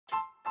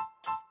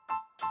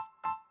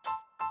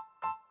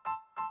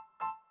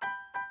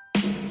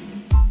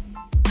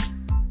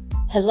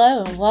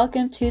Hello and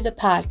welcome to the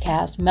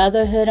podcast,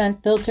 Motherhood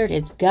Unfiltered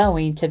is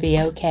Going to Be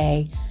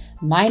Okay.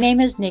 My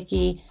name is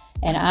Nikki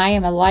and I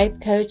am a life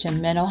coach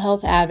and mental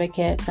health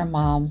advocate for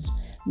moms.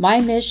 My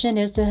mission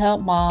is to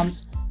help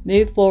moms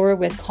move forward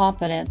with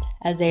confidence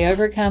as they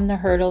overcome the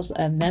hurdles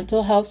of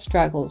mental health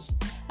struggles.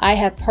 I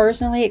have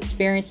personally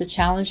experienced the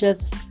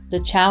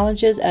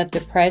challenges of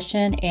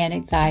depression and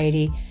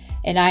anxiety,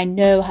 and I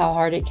know how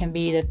hard it can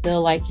be to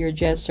feel like you're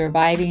just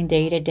surviving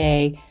day to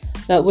day.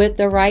 But with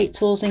the right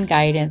tools and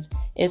guidance,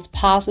 it's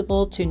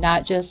possible to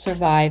not just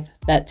survive,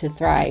 but to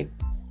thrive.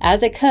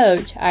 As a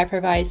coach, I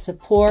provide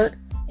support,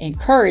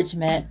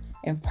 encouragement,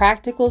 and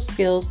practical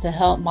skills to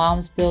help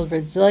moms build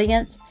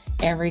resilience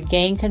and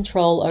regain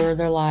control over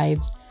their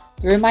lives.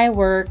 Through my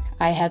work,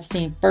 I have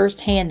seen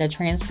firsthand the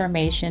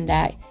transformation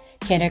that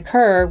can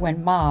occur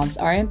when moms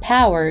are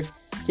empowered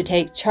to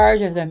take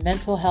charge of their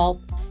mental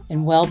health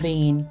and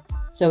well-being.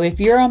 So if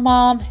you're a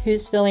mom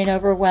who's feeling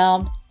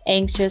overwhelmed,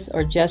 anxious,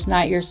 or just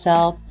not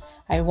yourself,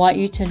 I want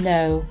you to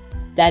know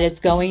that it's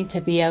going to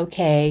be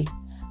okay.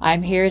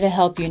 I'm here to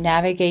help you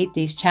navigate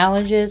these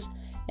challenges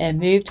and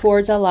move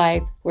towards a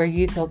life where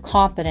you feel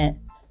confident,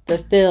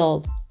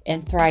 fulfilled,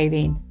 and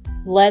thriving.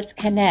 Let's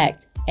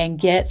connect and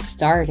get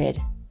started.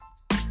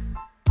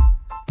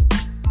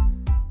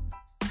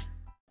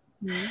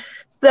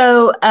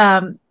 So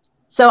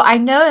I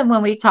know, and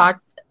when we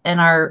talked in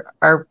our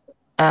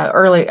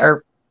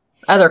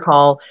other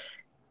call,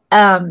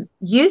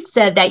 you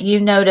said that you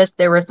noticed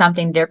there was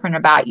something different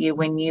about you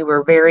when you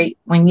were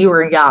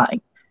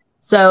young.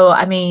 So,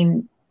 I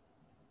mean,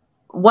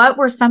 what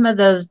were some of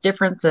those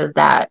differences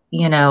that,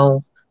 you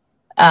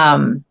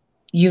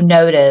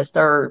noticed,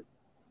 or,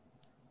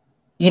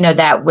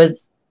 that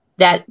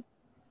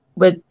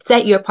would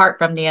set you apart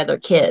from the other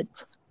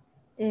kids?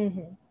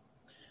 Mm-hmm.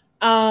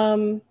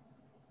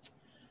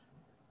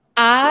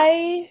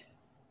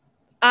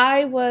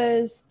 I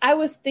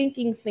was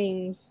thinking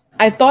things.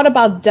 I thought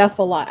about death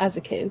a lot as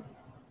a kid.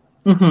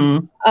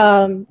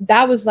 Mm-hmm.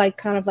 That was like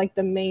kind of like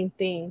the main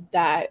thing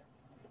that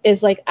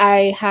is like,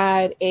 I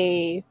had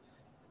a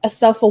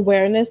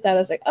self-awareness that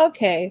was like,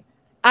 okay,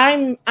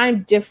 I'm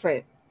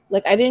different.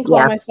 Like, I didn't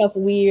call myself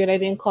weird. I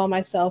didn't call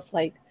myself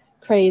like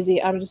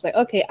crazy. I'm just like,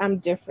 okay, I'm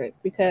different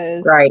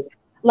because right.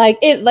 I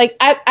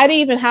didn't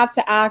even have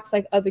to ask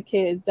like other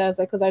kids. That's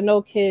like, because I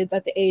know kids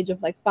at the age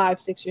of like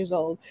 5-6 years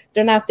old,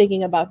 they're not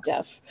thinking about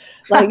death.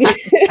 Like,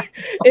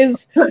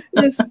 is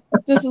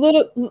just a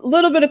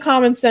little bit of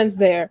common sense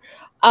there.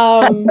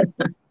 But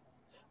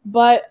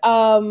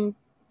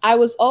I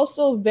was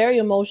also very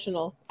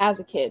emotional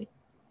as a kid.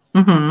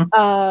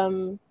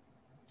 Mm-hmm.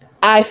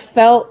 I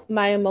felt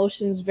my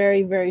emotions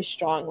very, very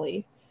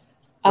strongly.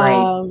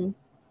 Right.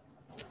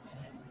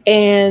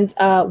 And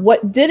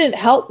what didn't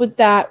help with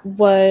that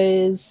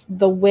was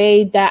the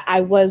way that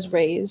I was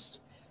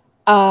raised.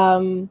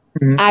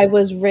 Mm-hmm. I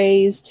was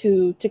raised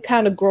to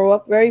kind of grow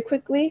up very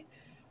quickly.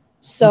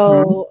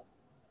 So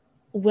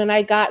when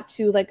I got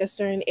to like a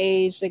certain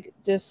age, like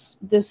this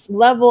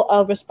level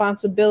of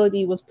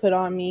responsibility was put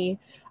on me.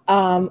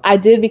 I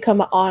did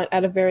become an aunt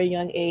at a very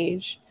young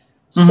age.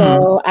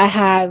 So I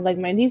had like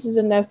my nieces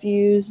and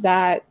nephews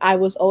that I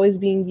was always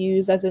being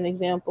used as an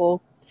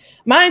example.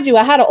 Mind you,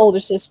 I had an older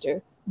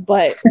sister,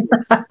 but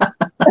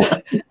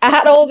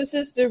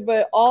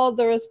all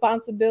the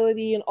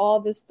responsibility and all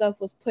this stuff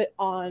was put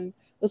on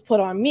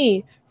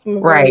me from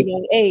a very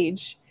young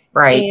age.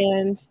 Right.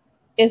 And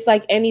it's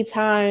like,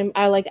 anytime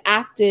I like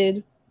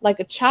acted like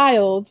a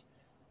child,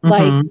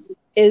 like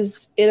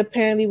it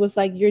apparently was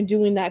like, you're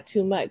doing that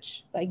too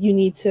much. Like, you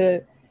need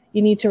to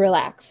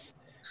relax.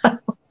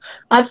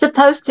 I'm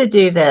supposed to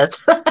do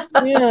this.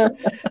 Yeah.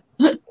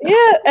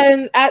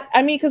 And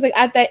because like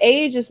at that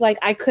age, it's like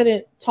I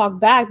couldn't talk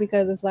back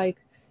because it's like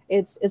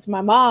it's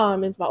my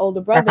mom, it's my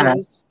older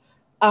brothers.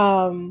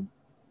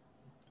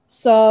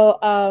 So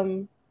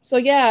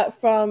yeah,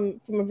 from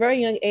a very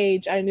young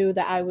age, I knew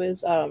that I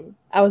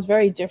was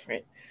very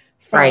different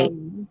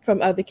from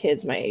other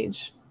kids my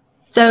age.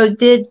 So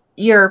did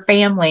your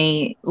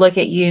family look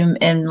at you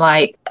and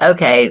like,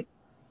 okay,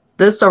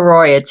 this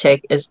Saroya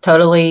chick is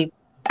totally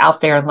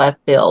out there in left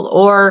field,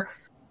 or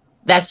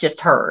that's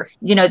just her?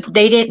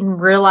 They didn't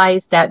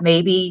realize that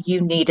maybe you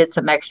needed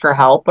some extra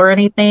help or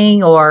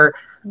anything, or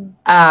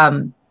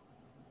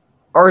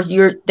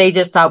they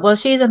just thought, well,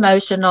 she's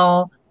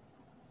emotional,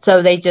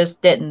 so they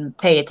just didn't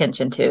pay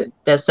attention to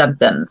the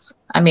symptoms.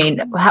 I mean,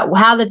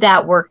 how did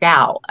that work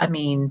out? I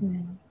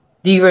mean,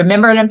 do you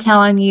remember them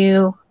telling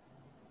you,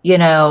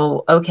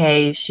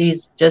 okay,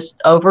 she's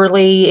just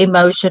overly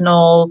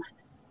emotional.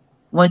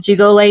 Once you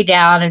go lay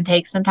down and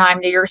take some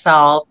time to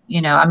yourself,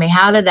 I mean,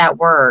 how did that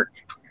work?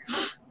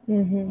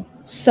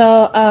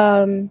 So,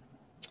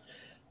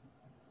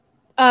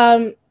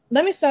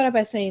 let me start out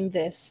by saying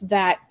this,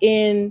 that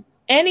in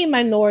any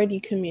minority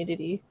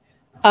community,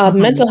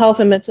 mental health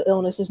and mental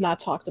illness is not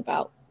talked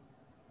about.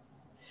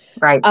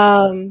 Right.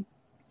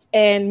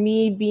 And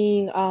me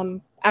being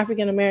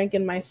African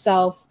American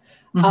myself,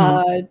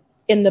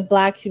 in the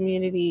Black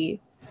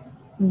community,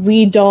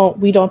 we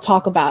don't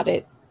talk about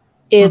it.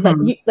 is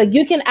like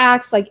you can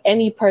ask like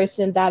any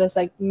person that is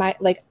like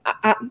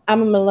I'm a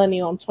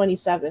millennial, I'm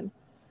 27.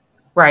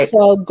 Right.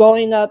 So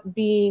growing up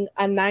being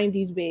a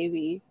 90s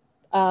baby,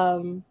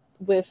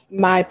 with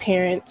my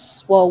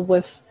parents, well,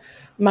 with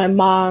my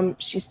mom,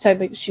 she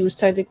was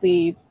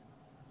technically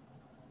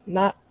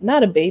not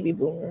a baby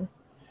boomer.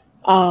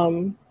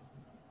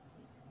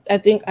 I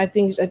think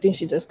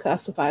she just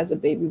classifies as a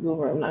baby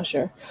boomer. I'm not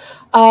sure.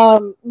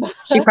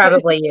 She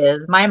probably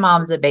is. My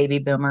mom's a baby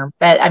boomer,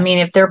 but I mean,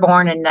 if they're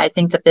born in, I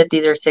think the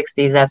 50s or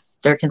 60s,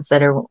 they're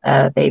considered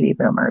a baby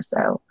boomer.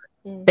 So,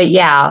 but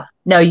yeah,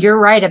 no, you're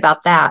right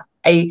about that.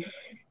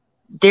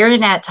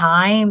 During that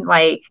time,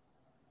 like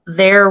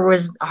there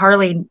was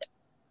hardly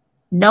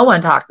no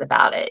one talked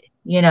about it,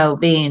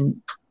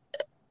 being,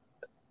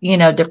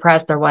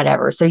 depressed or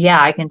whatever. So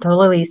yeah, I can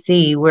totally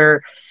see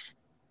where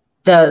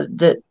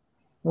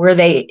where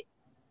they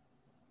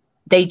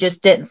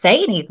just didn't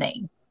say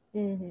anything.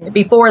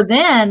 Before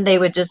then, they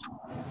would just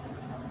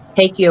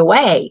take you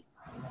away.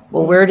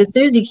 Well, where does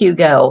Susie Q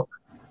go?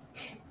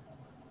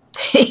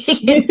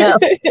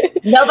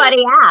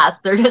 Nobody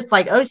asked. They're just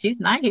like, oh, she's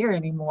not here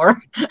anymore.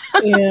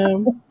 Yeah.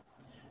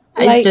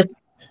 It's just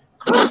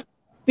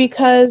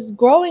because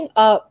growing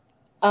up,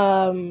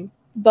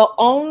 the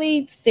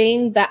only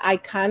thing that I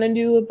kind of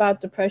knew about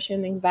depression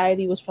and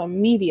anxiety was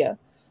from media,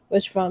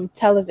 was from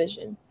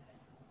television.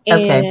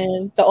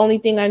 And the only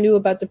thing I knew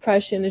about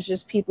depression is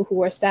just people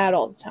who are sad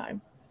all the time.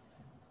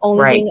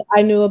 Only thing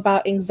I knew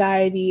about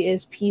anxiety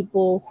is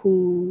people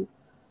who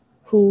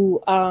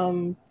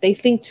they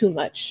think too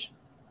much.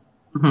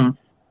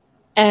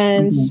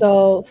 And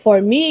so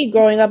for me,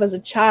 growing up as a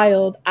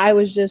child, I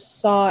was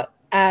just saw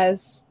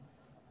as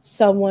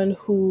someone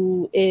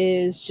who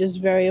is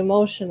just very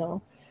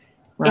emotional.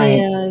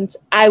 And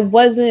I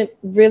wasn't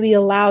really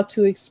allowed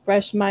to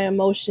express my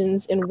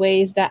emotions in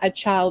ways that a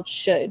child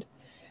should.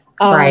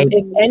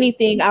 If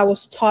anything, I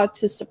was taught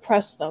to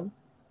suppress them,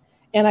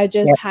 and I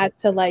just had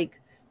to to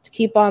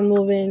keep on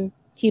moving,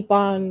 keep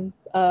on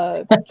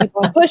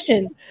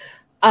pushing.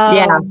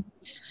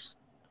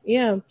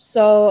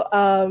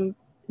 So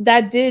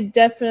that did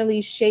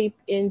definitely shape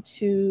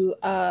into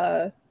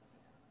a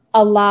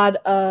lot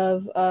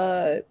of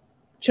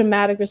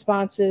traumatic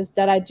responses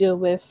that I deal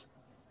with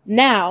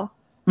now.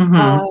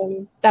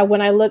 That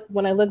when I look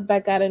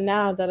back at it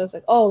now, that I was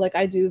like, oh, like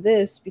I do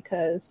this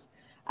because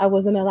I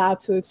wasn't allowed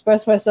to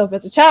express myself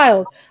as a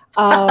child.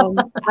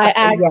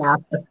 I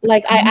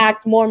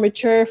act more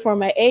mature for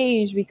my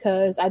age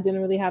because I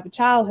didn't really have a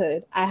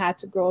childhood. I had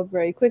to grow up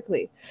very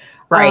quickly.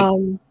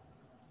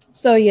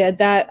 So yeah,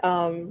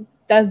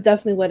 that's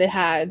definitely what it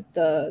had,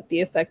 the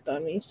effect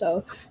on me.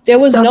 So there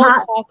was no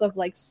talk of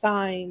like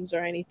signs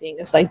or anything.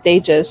 It's like they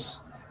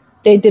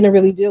didn't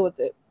really deal with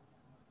it.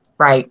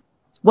 Right.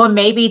 Well,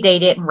 maybe they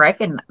didn't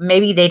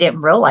maybe they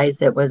didn't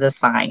realize it was a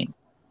sign.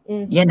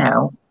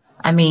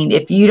 I mean,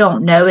 if you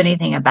don't know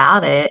anything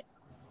about it,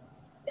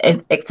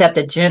 except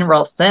a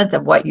general sense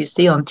of what you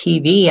see on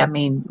TV, I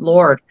mean,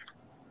 Lord,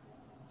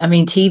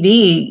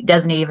 TV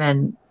doesn't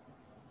even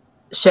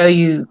show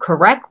you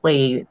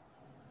correctly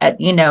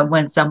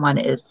when someone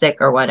is sick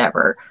or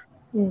whatever.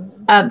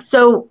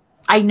 So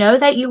I know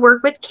that you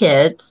work with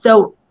kids.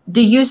 So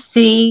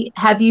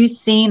have you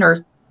seen or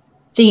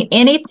seen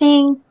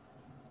anything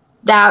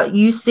that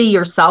you see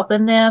yourself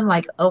in them?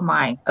 Like, oh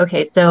my,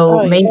 okay,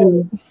 so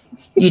maybe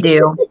you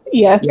do.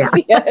 Yes.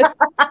 Yes.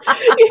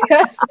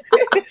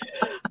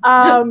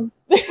 Well,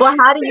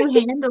 how do you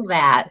handle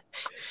that?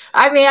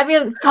 I mean, I've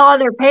been calling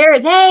their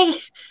parents, hey,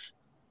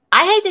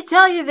 I hate to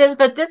tell you this,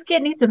 but this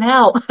kid needs some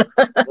help.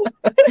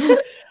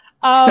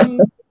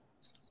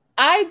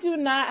 I do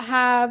not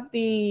have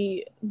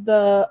the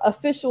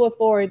official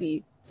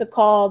authority to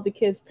call the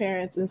kid's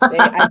parents and say,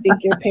 I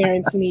think your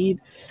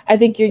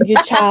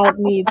child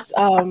needs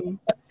therapy.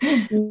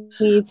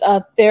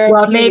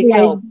 Well,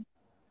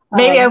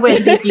 maybe I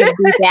wouldn't think you'd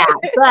do that,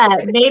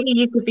 but maybe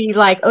you could be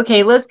like,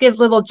 okay, let's give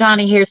little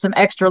Johnny here some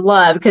extra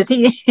love because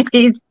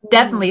he's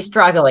definitely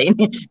struggling,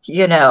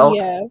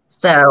 Yeah.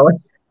 So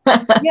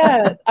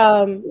yeah,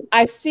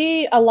 I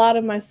see a lot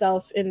of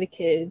myself in the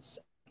kids,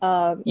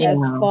 as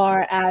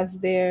far as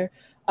their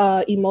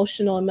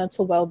emotional and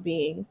mental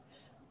well-being.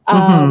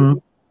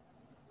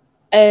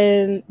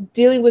 And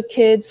dealing with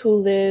kids who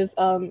live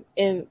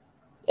in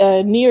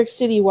New York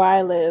City, where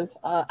I live.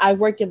 I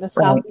work in the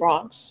South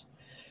Bronx.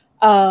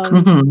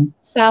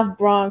 South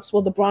Bronx,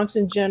 well, the Bronx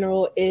in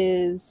general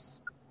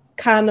is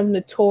kind of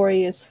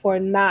notorious for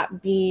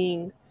not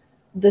being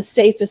the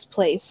safest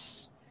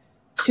place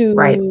to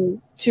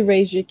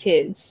raise your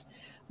kids.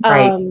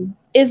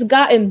 It's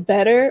gotten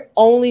better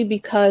only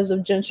because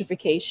of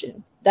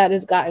gentrification. That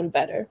has gotten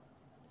better.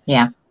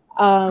 Yeah.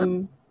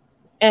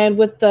 And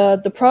with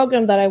the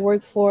program that I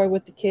work for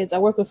with the kids, I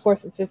work with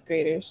 4th and 5th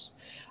graders.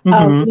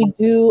 We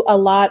do a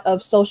lot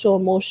of social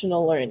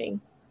emotional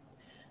learning.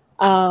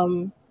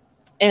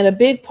 And a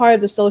big part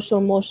of the social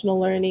emotional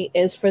learning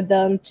is for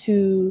them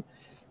to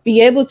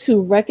be able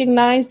to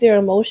recognize their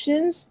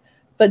emotions,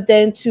 but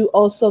then to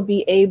also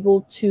be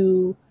able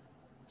to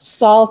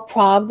solve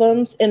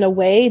problems in a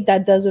way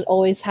that doesn't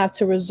always have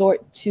to resort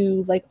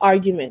to like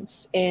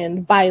arguments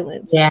and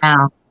violence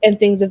and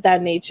things of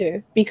that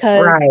nature.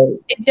 Because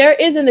there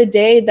isn't a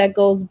day that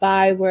goes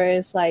by where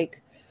it's like,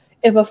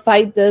 if a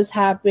fight does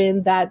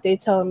happen, that they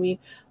tell me,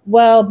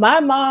 well, my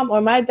mom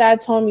or my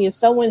dad told me if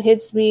someone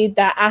hits me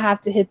that I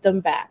have to hit them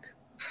back.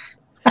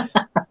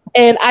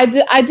 And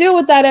I deal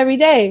with that every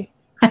day.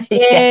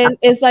 And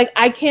it's like,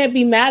 I can't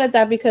be mad at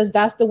that because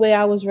that's the way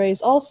I was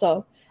raised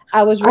also.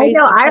 I was raised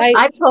to fight.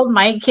 I told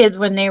my kids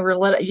when they were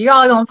little, you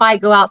all gonna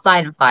fight, go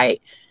outside and fight.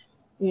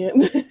 Yeah.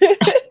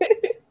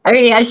 I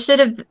mean, I should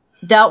have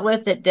dealt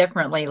with it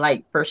differently,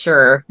 like for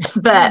sure.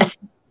 But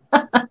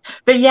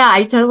but yeah,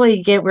 I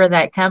totally get where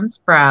that comes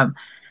from.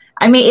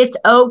 I mean, it's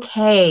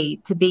okay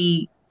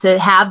to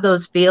have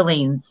those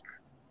feelings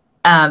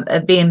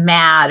of being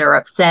mad or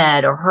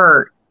upset or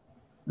hurt,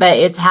 but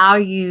it's how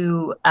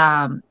you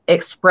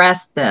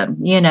express them.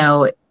 You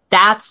know,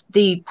 that's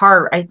the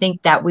part I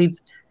think that we've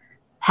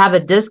have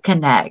a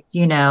disconnect,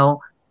 you know,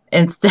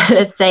 instead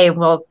of saying,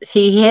 well,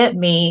 he hit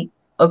me.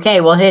 Okay,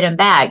 we'll hit him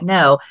back.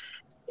 No,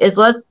 is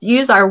let's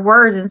use our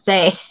words and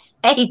say,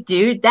 hey,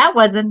 dude, that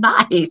wasn't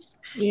nice.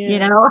 Yeah. You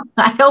know,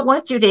 I don't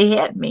want you to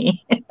hit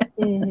me.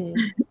 Mm-hmm.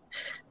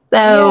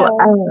 So,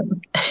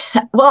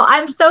 well,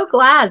 I'm so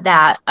glad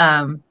that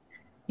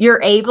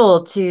you're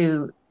able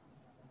to,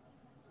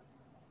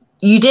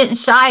 you didn't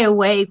shy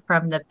away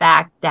from the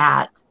fact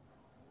that,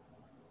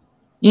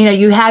 you know,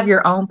 you have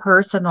your own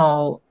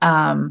personal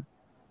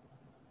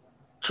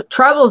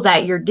troubles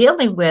that you're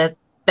dealing with,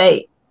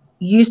 but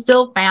you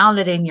still found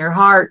it in your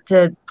heart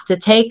to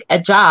take a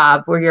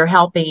job where you're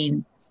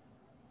helping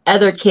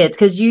other kids,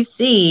 because you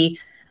see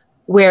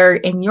where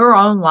in your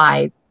own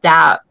life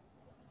that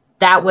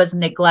was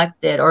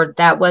neglected or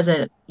that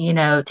wasn't, you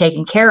know,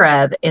 taken care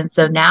of. And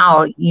so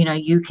now, you know,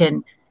 you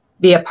can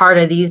be a part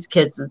of these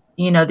kids,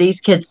 you know, these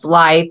kids'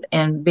 life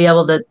and be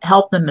able to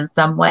help them in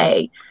some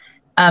way.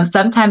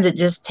 Sometimes it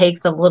just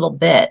takes a little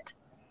bit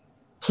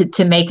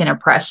to make an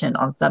impression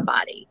on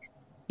somebody,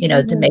 you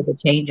know, to make a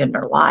change in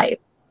their life.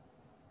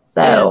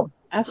 So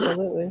yeah,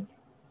 absolutely.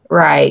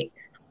 Right.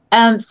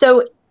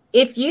 So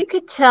if you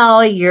could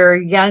tell your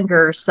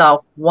younger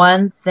self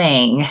one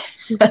thing,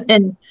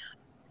 then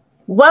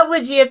what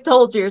would you have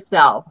told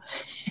yourself?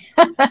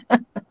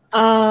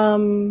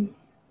 I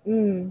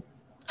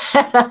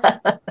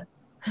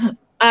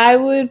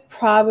would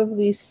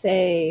probably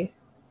say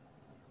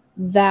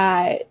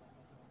that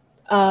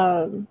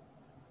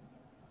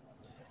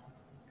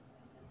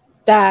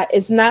that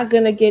it's not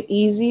going to get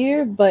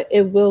easier, but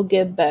it will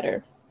get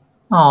better.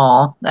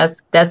 Oh,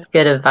 that's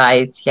good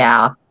advice.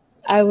 Yeah.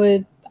 I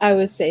would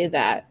say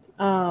that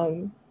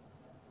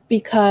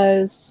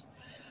because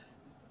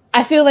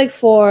I feel like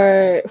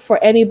for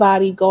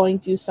anybody going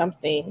through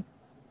something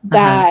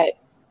that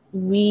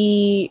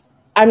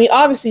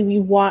obviously we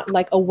want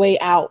like a way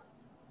out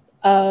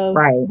of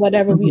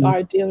whatever we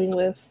are dealing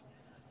with.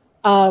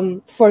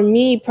 For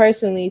me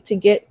personally, to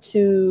get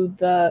to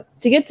the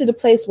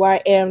place where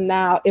I am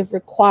now, it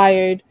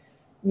required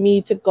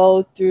me to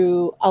go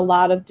through a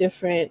lot of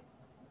different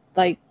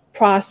like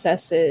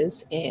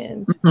processes,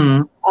 and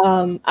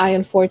I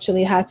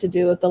unfortunately had to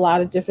deal with a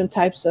lot of different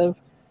types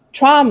of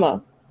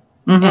trauma.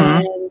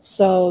 And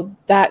so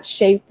that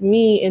shaped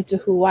me into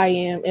who I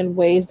am in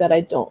ways that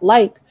I don't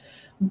like,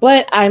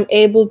 but I'm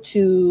able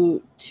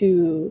to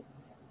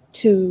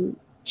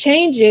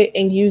change it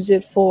and use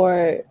it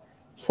for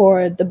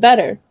the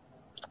better.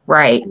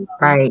 Right.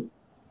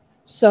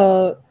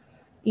 So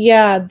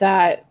yeah,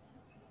 that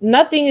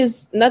nothing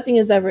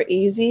is ever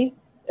easy.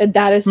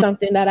 That is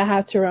something that I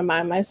have to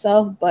remind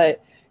myself,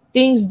 but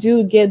things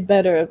do get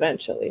better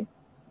eventually.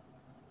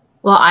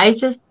 Well, I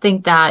just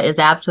think that is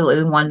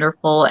absolutely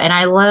wonderful. And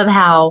I love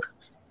how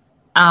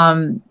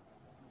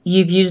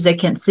you've used the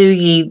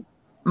Kintsugi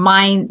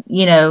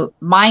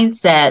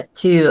mindset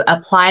to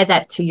apply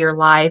that to your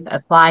life,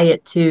 apply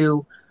it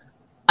to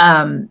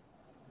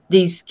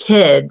these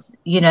kids,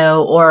 you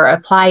know, or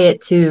apply it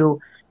to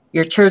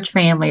your church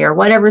family or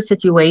whatever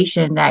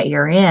situation that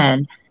you're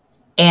in.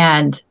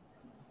 And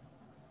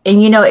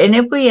you know, and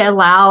if we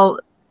allow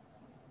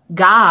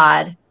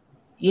God,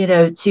 you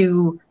know,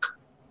 to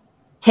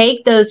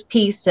take those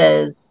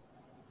pieces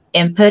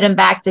and put them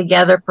back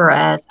together for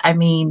us, I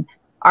mean,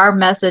 our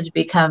message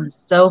becomes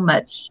so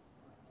much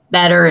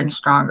better and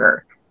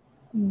stronger.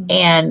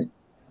 And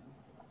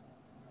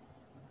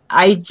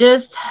I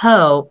just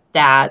hope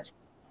that,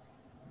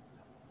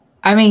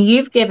 I mean,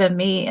 you've given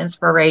me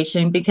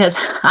inspiration, because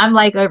I'm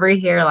like over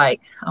here like,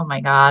 oh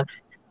my God,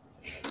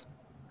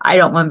 I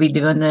don't want to be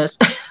doing this.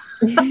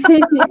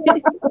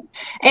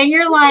 And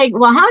you're like,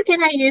 well, how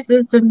can I use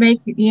this to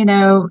make, you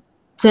know,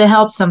 to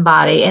help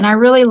somebody? And I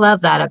really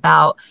love that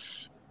about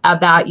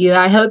you.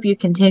 I hope you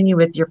continue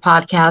with your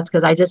podcast,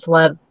 because I just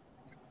love,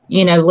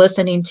 you know,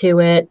 listening to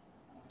it.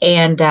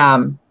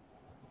 And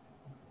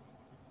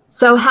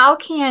so how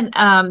can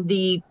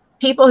the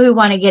people who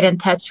want to get in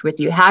touch with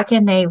you, how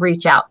can they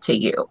reach out to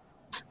you?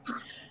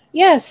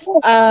 Yes,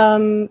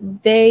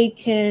 they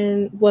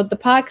can. Well, the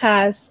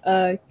podcast,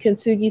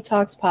 Kintsugi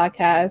Talks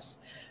podcast,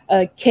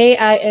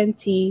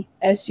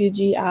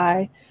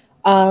 KINTSUGI.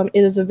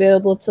 It is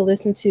available to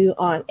listen to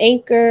on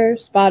Anchor,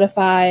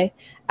 Spotify,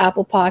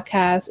 Apple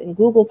Podcasts, and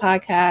Google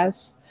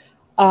Podcasts.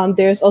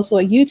 There's also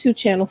a YouTube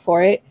channel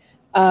for it,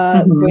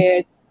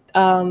 where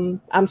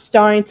I'm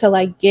starting to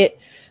like get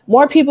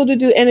more people to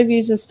do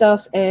interviews and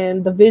stuff,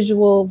 and the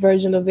visual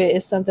version of it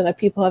is something that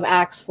people have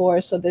asked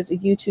for. So there's a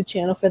YouTube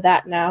channel for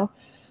that now.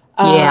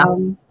 Yeah.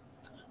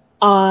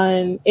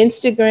 On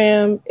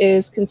Instagram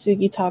is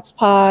Kintsugi Talks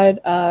Pod.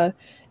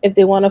 If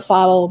they want to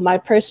follow my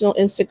personal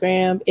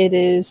Instagram, it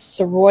is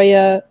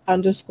Saroya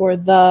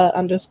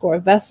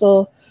 _the_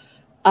 vessel.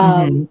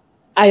 I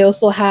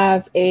also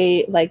have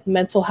a like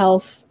mental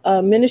health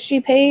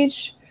ministry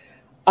page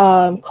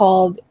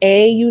called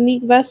A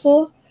Unique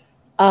Vessel.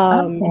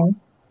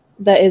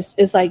 That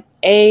is like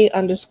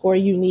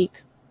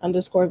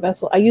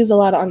A_unique_vessel. I use a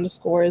lot of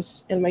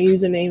underscores in my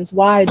usernames.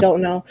 Why, I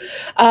don't know.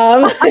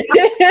 Well,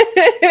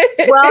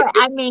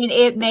 I mean,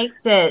 it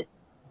makes I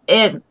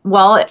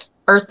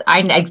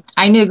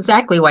knew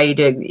exactly why you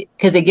do it,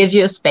 because it gives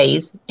you a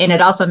space, and it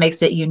also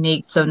makes it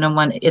unique. So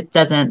if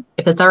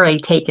it's already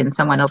taken,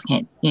 someone else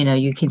can't,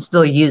 you can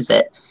still use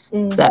it.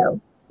 Mm-hmm. So,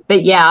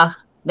 but yeah,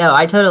 no,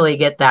 I totally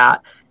get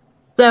that.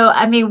 So,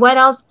 I mean, what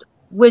else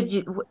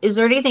is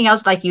there anything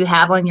else like you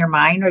have on your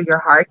mind or your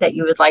heart that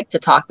you would like to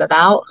talk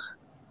about?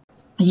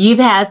 You've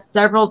had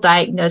several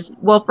diagnoses.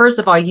 Well, first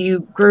of all, you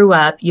grew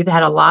up, you've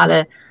had a lot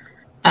of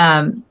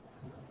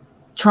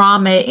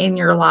trauma in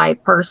your life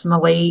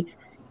personally,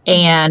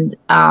 and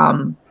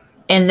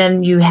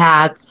then you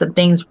had some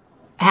things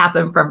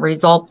happen from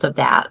results of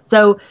that.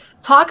 So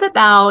talk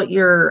about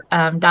your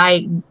how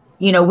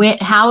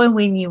and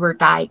when you were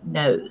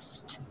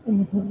diagnosed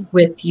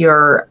with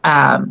your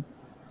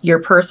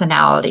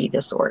personality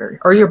disorder,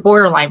 or your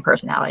borderline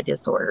personality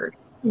disorder.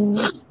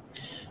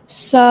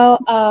 So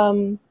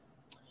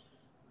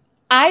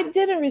I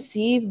didn't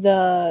receive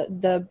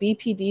the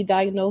BPD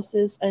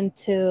diagnosis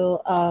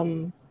until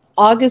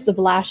August of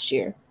last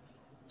year.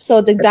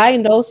 So the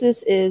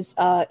diagnosis is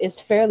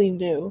fairly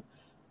new.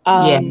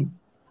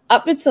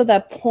 Up until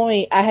that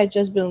point, I had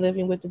just been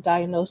living with the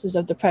diagnosis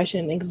of depression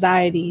and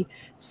anxiety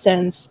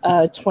since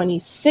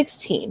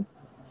 2016.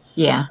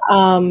 Yeah.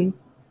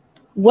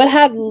 What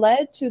had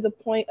led to the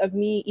point of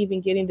me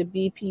even getting the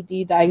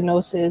BPD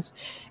diagnosis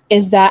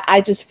is that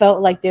I just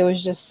felt like there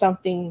was just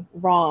something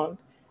wrong.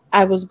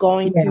 I was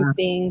going through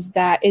things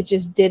that it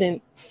just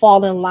didn't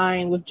fall in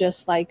line with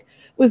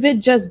with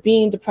it just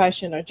being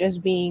depression or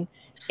just being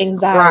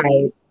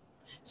anxiety. Right.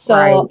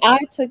 So I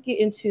took it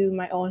into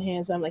my own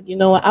hands. I'm like, you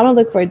know what? I'm gonna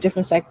look for a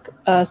different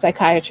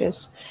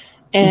psychiatrist.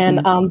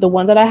 And the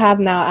one that I have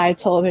now, I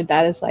told her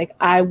that is like,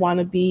 I want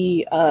to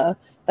be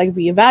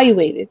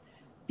reevaluated,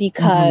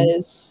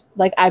 because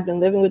like I've been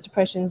living with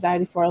depression,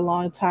 anxiety for a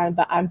long time,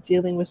 but I'm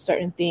dealing with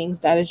certain things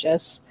that it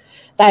just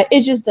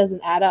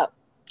doesn't add up.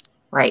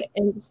 Right.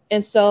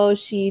 And so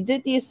she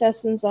did the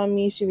assessments on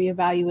me. She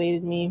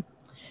reevaluated me.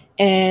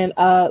 And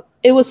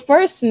it was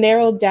first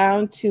narrowed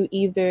down to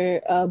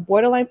either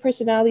borderline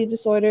personality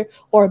disorder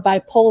or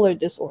bipolar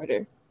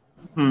disorder.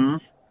 Now,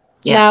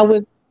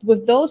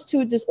 with those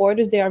two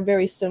disorders, they are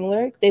very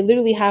similar. They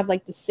literally have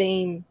like the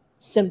same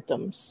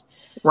symptoms.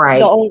 Right.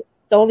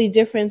 The only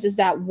difference is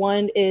that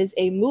one is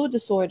a mood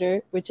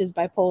disorder, which is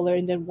bipolar,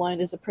 and then one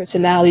is a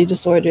personality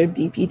disorder,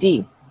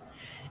 BPD.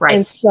 Right.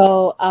 And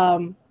so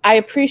I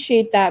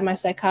appreciate that my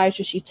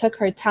psychiatrist, she took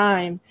her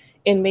time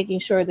in making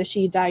sure that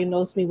she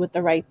diagnosed me with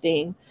the right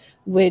thing,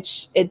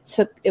 which it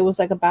was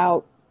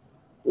about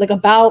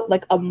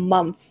a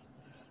month.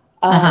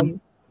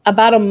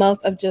 About a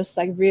month of just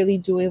like really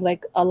doing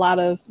like a lot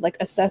of like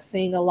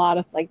assessing, a lot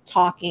of like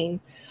talking.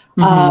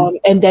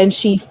 And then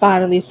she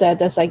finally said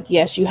that's like,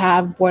 yes, you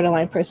have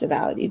borderline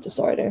personality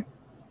disorder.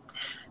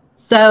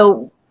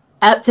 So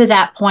up to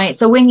that point,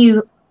 so when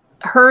you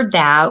heard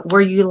that, were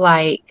you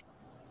like,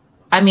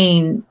 I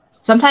mean,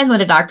 sometimes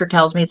when a doctor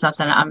tells me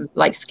something, I'm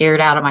like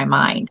scared out of my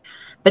mind.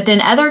 But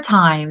then other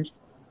times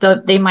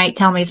they might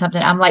tell me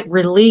something, I'm like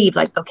relieved,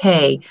 like,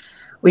 okay,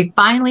 we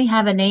finally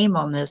have a name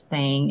on this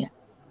thing.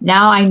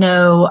 Now I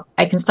know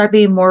I can start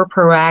being more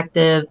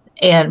proactive,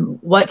 and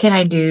what can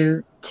I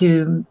do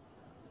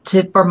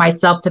for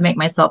myself to make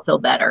myself feel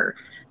better?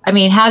 I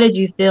mean, how did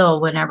you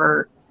feel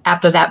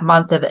after that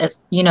month of,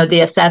 the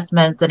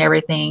assessments and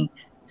everything,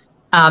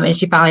 and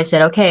she finally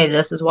said, okay,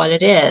 this is what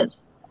it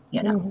is,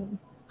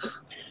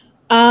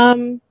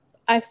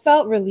 I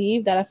felt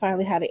relieved that I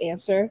finally had an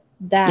answer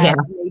that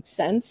made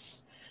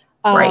sense.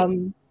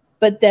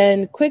 But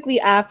then quickly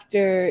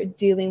after,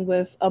 dealing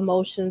with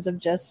emotions of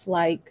just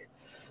like,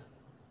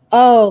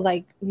 oh,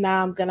 like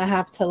now I'm gonna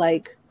have to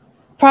like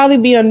probably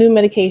be on new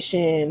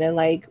medication, and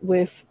like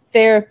with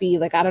therapy,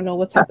 like I don't know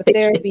what type of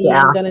therapy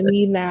I'm gonna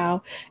need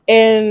now,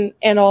 and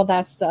all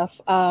that stuff.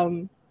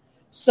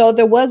 So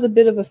there was a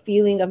bit of a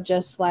feeling of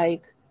just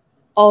like,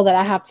 oh, that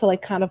I have to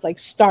like kind of like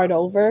start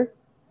over.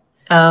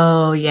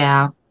 Oh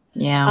yeah.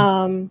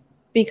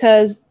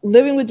 because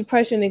living with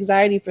depression and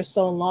anxiety for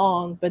so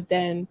long, but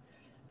then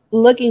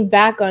looking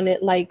back on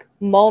it, like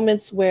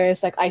moments where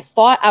it's like I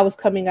thought I was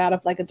coming out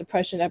of like a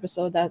depression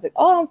episode that I was like,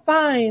 oh, I'm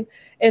fine,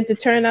 and to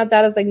turn out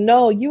that I was like,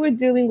 no, you were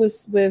dealing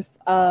with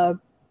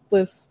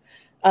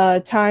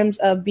times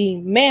of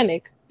being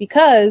manic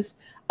because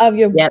of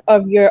your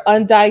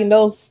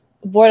undiagnosed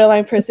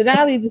borderline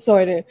personality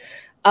disorder.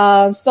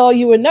 So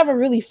you were never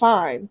really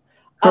fine.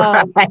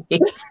 Right.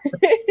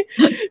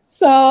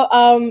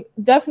 So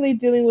definitely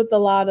dealing with a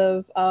lot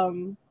of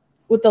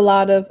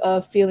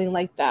feeling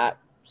like that.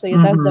 So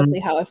yeah, that's definitely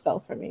how it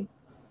felt for me.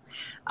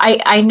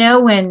 I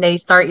know when they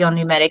start you on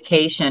new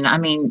medication, I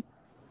mean,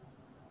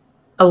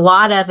 a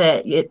lot of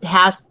it,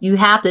 you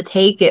have to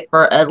take it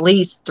for at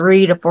least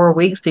 3 to 4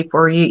 weeks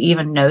before you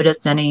even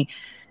notice any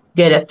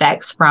good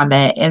effects from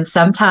it. And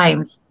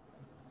sometimes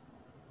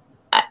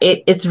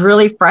it's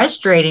really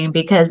frustrating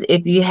because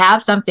if you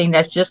have something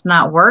that's just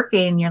not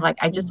working, you're like,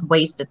 I just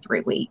wasted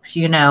 3 weeks,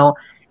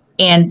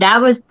 and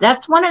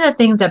that's one of the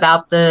things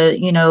about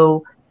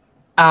the,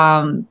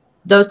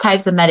 those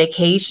types of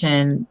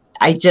medication.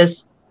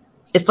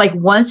 It's like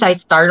once I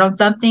start on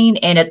something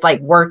and it's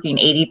like working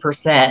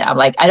 80%, I'm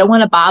like, I don't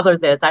want to bother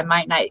this. I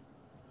might not,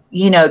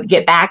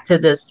 get back to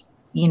this,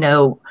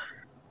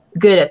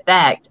 good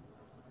effect.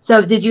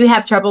 So did you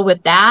have trouble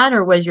with that,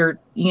 or was your,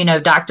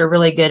 doctor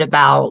really good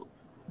about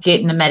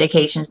getting the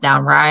medications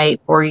down right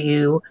for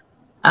you?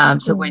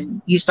 So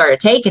when you started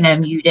taking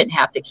them, you didn't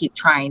have to keep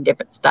trying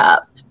different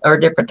stuff or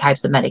different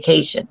types of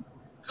medication.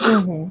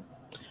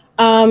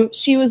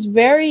 She was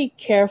very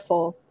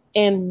careful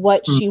in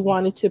what she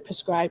wanted to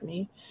prescribe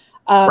me,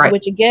 Right.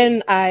 which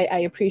again,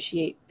 I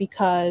appreciate,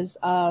 because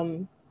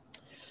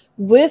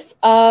with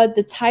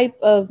the type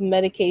of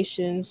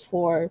medications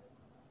for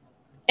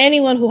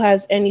anyone who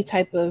has any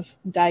type of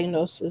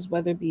diagnosis,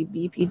 whether it be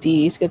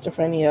BPD,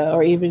 schizophrenia,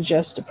 or even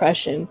just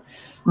depression,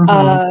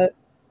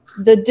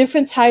 the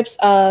different types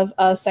of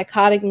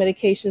psychotic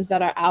medications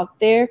that are out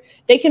there,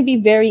 they can be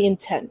very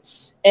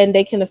intense and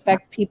they can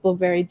affect people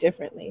very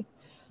differently.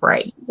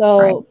 Right.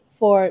 So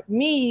for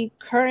me,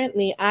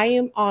 currently, I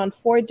am on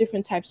 4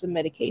 different types of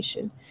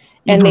medication,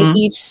 and they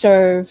each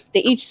serve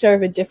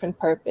a different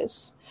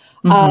purpose.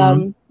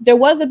 There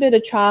was a bit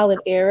of trial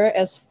and error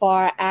as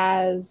far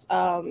as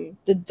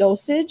the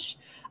dosage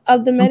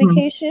of the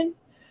medication.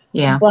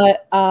 Yeah.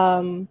 But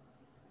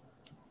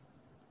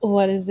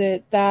what is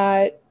it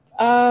that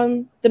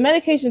the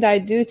medication that I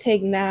do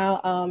take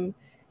now,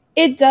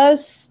 it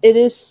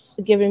is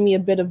giving me a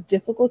bit of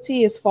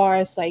difficulty as far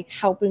as like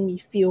helping me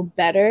feel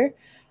better.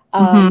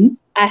 I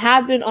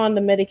have been on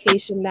the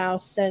medication now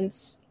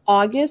since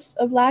August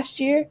of last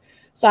year,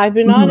 so I've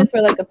been on it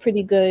for like a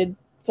pretty good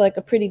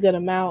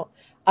amount.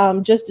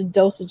 Just the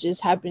dosages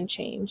have been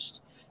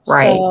changed.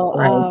 Right.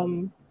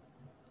 So,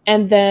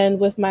 and then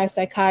with my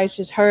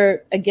psychiatrist,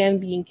 her again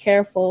being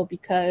careful,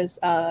 because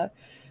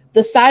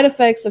the side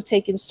effects of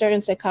taking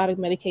certain psychotic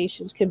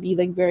medications can be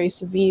like very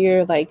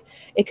severe. Like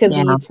it could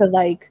lead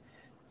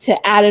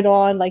to added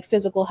on like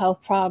physical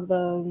health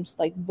problems,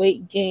 like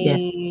weight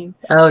gain.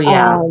 Oh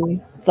yeah.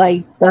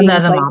 Like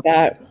things like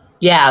that.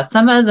 Yeah.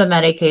 Some of the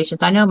medications,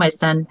 I know my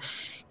son,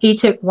 he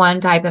took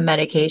one type of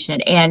medication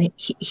and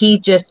he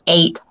just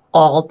ate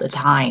all the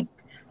time.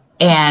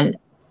 And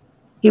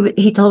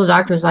he told the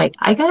doctors, like,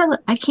 I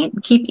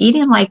can't keep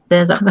eating like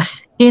this.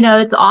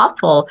 It's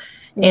awful.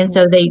 And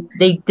so they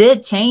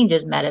did change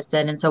his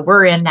medicine. And so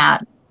we're in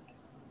that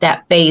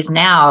phase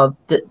now of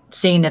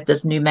seeing if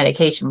this new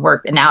medication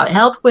works. And now it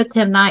helped with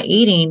him not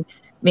eating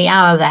me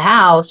out of the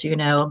house,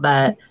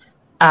 but,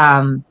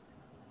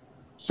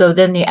 so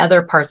then the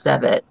other parts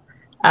of it,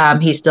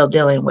 he's still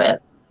dealing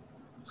with.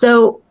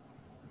 So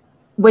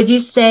would you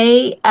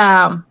say,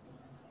 that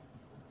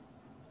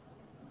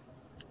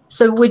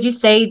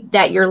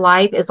your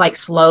life is like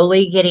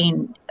slowly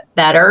getting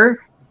better,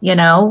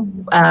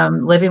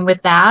 living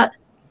with that?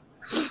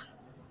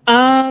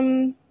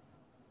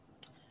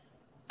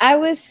 I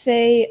would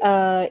say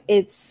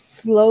it's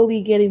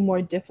slowly getting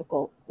more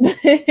difficult.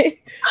 It's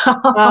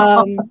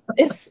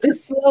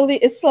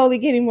slowly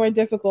getting more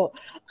difficult.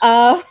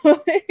 That's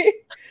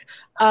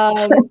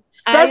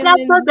not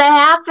supposed to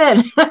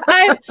happen.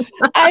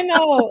 I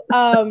know.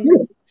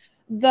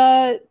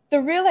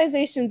 The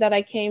realization that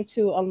I came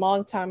to a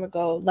long time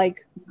ago,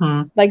 like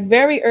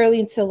very early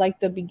into like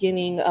the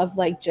beginning of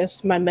like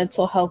just my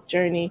mental health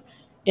journey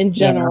in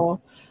general,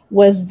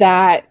 was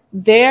that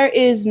there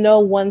is no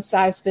one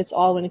size fits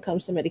all when it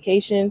comes to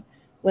medication,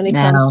 when it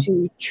comes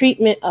to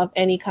treatment of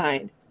any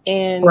kind.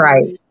 And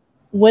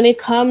when it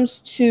comes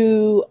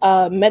to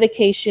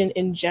medication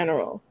in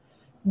general,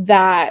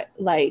 that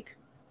like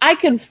I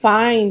can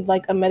find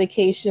like a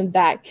medication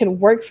that can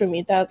work for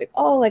me. That I was like,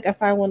 oh, like I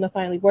find one that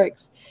finally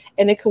works,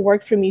 and it could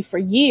work for me for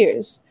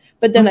years.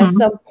 But then at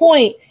some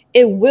point,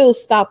 it will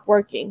stop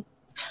working.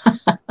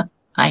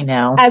 I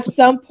know. At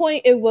some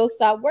point, it will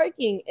stop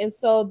working. And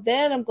so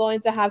then I'm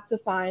going to have to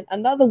find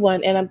another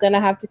one, and I'm going to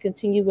have to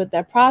continue with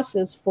that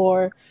process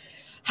for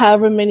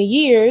however many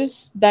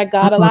years that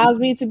God allows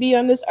me to be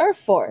on this earth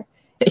for.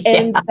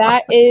 And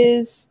that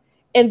is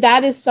and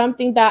that is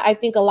something that I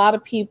think a lot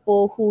of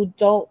people who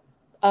don't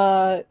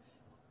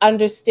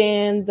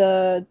understand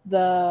the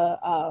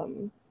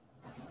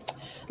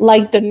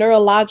like the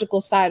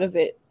neurological side of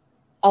it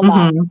a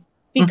lot,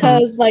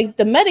 because like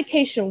the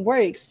medication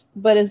works,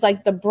 but it's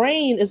like the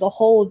brain is a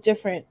whole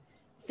different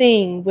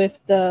thing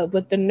with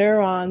the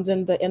neurons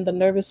and the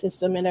nervous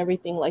system and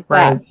everything like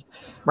that.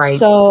 Right.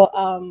 So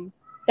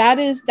that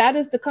is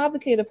the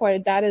complicated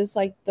part. That is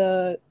like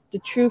the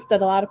truth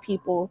that a lot of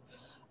people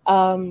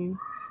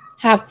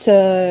have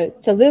to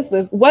live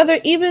with, whether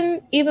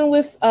even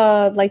with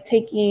like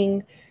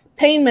taking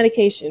pain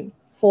medication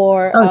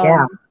for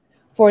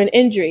an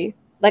injury.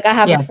 Like I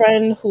have a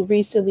friend who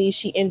recently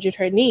she injured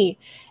her knee,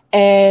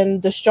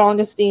 and the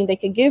strongest thing they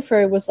could give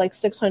her was like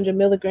 600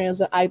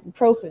 milligrams of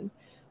ibuprofen,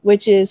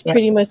 which is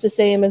pretty much the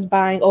same as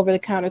buying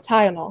over-the-counter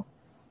Tylenol.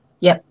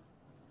 Yep.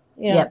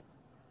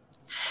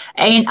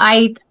 And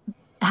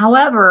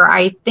however,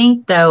 I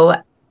think though,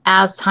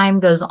 as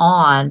time goes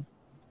on,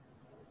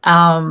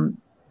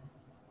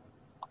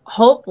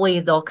 hopefully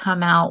they'll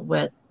come out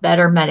with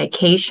better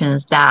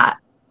medications that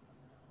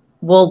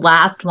will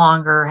last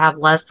longer, have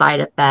less side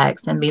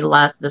effects, and be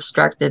less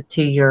destructive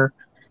to your,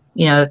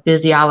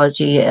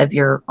 physiology of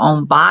your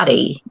own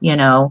body,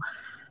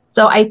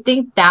 So I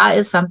think that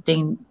is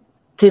something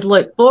to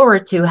look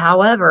forward to.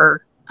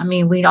 However, I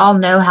mean, we all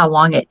know how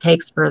long it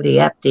takes for the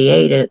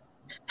FDA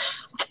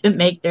to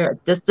make their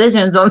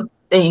decisions on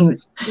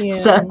things.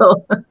 Yeah.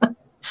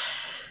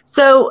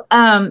 So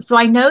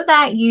I know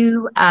that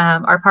you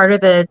are part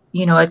of a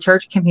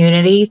church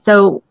community.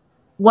 So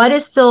what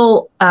is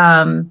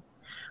something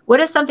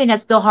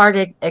that's still hard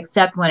to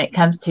accept when it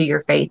comes to your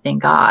faith in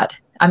God?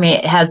 I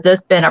mean, has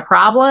this been a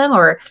problem?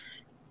 Or,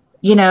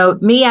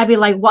 me, I'd be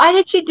like, why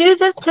did you do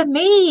this to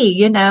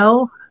me?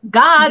 God,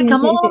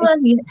 come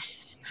on.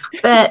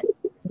 But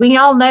we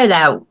all know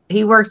that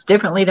he works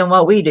differently than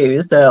what we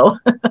do. So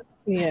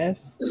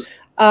yes.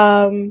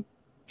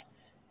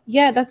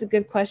 Yeah, that's a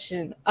good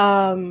question.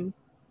 I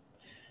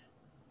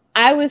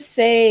would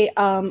say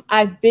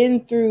I've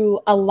been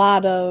through a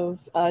lot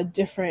of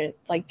different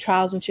like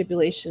trials and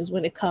tribulations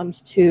when it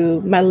comes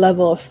to my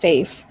level of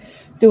faith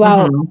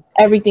throughout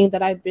everything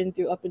that I've been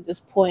through up at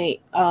this point,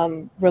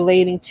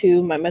 relating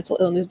to my mental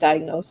illness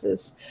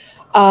diagnosis.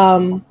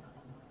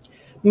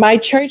 My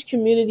church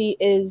community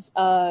is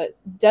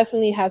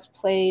definitely has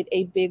played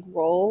a big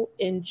role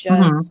in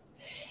just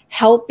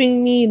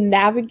helping me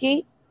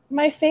navigate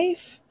my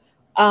faith.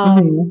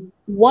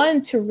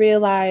 One, to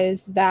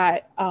realize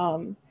that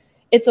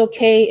it's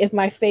okay if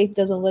my faith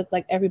doesn't look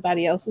like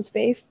everybody else's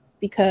faith,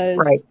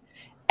 because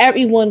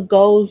everyone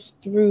goes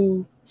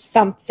through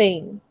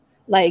something.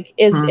 Like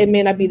it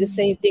may not be the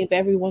same thing, but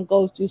everyone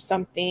goes through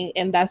something,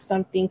 and that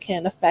something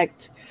can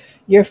affect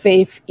your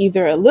faith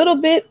either a little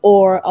bit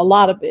or a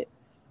lot of it.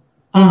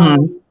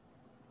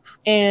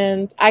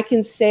 And I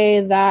can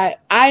say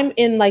that I'm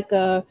in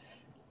a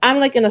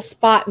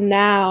spot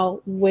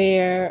now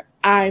where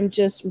I'm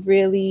just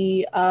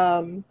really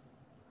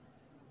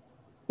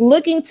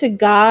looking to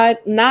God,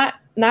 not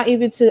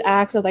even to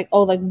ask like,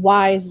 oh, like,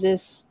 why is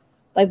this,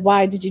 like,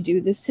 why did you do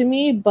this to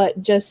me?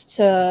 But just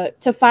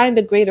to find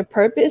a greater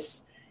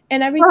purpose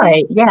in everything.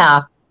 Right.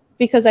 Yeah.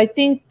 Because I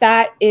think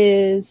that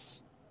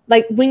is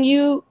like when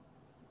you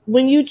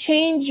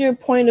change your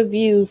point of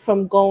view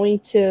from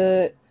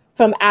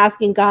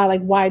asking God,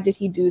 like, why did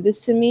he do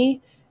this to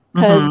me?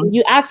 Because when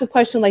you ask a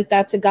question like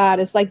that to God,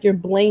 it's like you're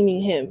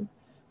blaming him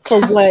for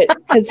what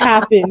has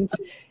happened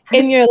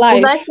in your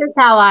life. Well, that's just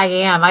how I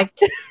am.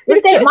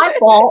 This ain't my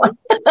fault.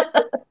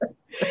 That's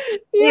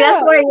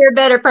why you're a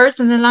better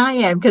person than I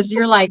am, because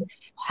you're like,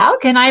 how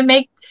can I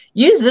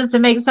use this to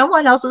make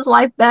someone else's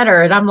life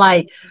better? And I'm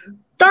like,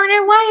 darn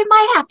it, why am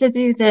I have to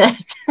do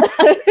this?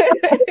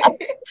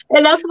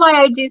 And that's why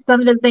I do some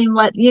of the same,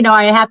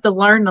 I have to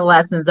learn the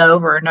lessons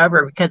over and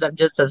over, because I'm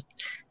just so,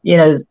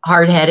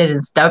 hard-headed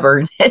and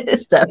stubborn.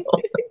 So.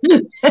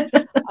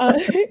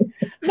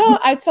 No,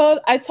 I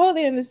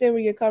totally understand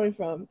where you're coming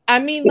from. I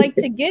mean, like,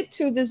 to get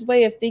to this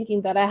way of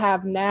thinking that I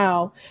have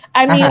now,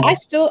 I mean, I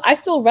still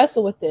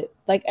wrestle with it,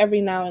 like,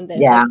 every now and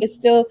then. Yeah. Like, it's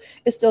still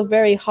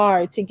very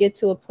hard to get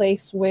to a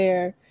place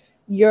where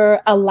you're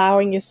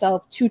allowing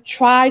yourself to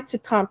try to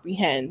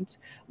comprehend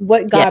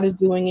what God is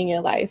doing in your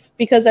life.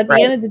 Because at the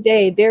end of the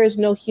day, there is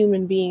no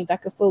human being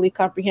that could fully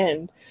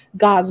comprehend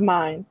God's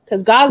mind,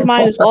 because God's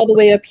mind is all the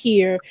way up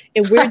here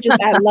and we're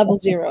just at level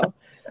 0.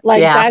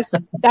 Like,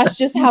 that's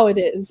just how it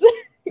is.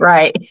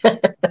 Right.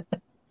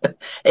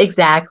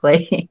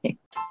 Exactly.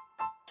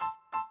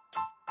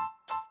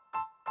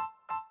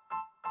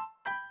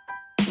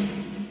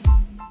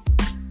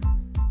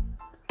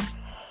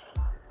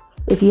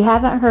 If you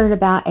haven't heard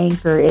about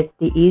Anchor, it's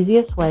the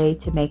easiest way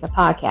to make a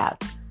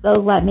podcast. So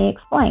let me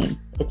explain.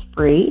 It's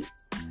free.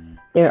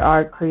 There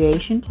are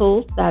creation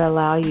tools that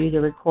allow you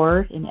to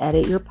record and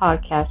edit your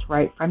podcast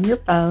right from your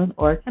phone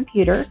or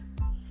computer.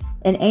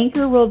 And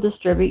Anchor will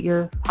distribute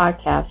your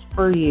podcast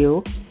for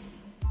you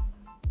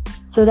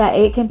so that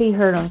it can be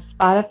heard on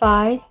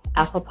Spotify,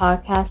 Apple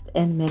Podcasts,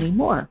 and many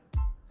more.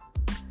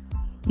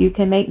 You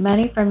can make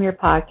money from your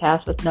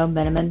podcast with no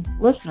minimum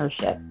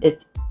listenership.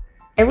 It's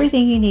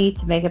everything you need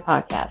to make a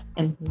podcast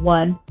in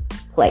one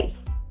place.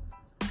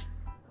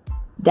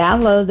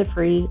 Download the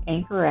free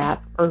Anchor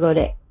app or go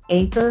to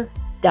anchor.fm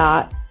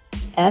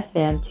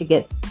to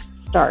get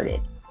started.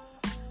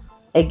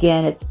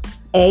 Again, it's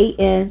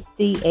anchor.fm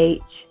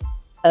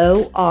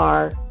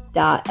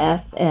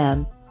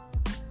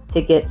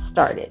to get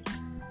started.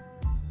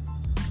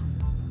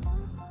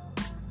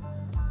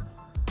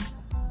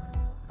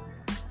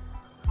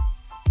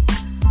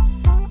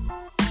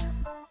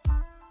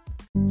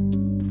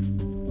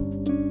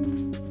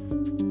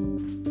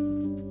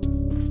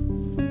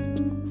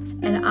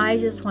 And I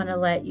just want to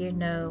let you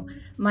know,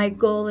 my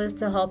goal is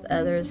to help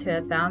others who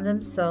have found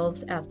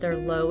themselves at their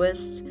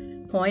lowest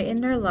point in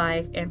their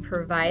life and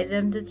provide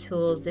them the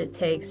tools it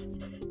takes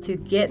to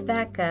get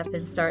back up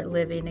and start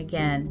living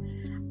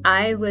again.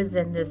 I was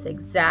in this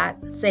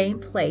exact same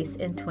place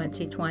in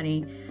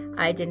 2020.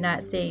 I did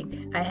not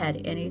think I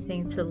had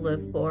anything to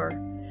live for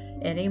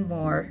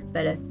anymore,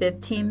 but a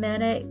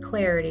 15-minute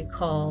clarity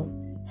call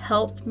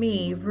helped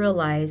me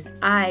realize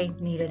I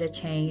needed a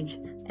change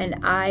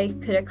and I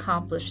could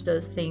accomplish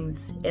those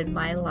things in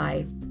my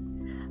life.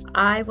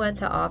 I want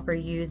to offer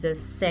you the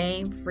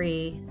same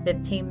free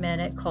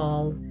 15-minute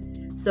call,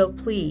 so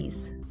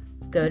please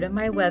go to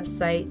my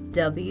website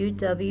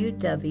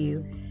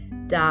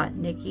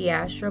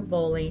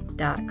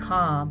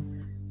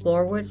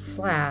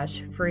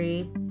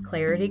www.nikkiasherbowling.com/free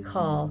clarity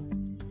call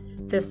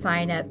to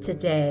sign up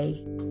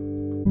today.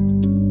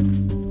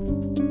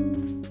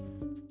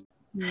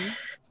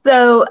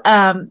 So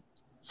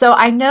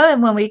I know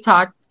when we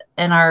talked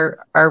in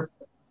our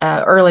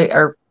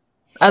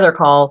other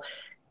call,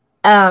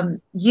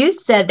 you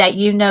said that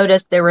you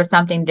noticed there was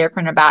something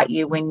different about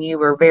you when you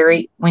were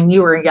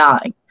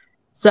young.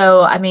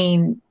 So, I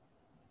mean,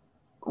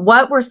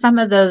 what were some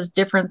of those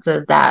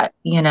differences that,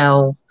 you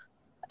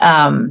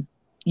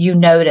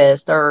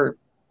noticed, or,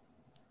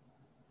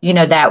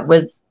 that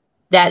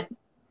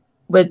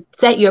would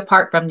set you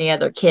apart from the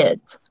other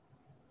kids?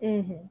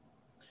 Mm-hmm.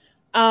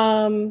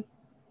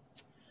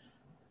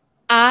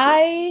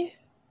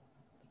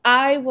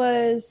 I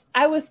was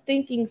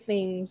thinking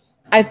things.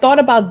 I thought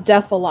about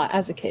death a lot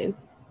as a kid.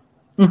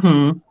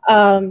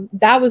 Mm-hmm.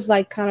 That was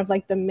like kind of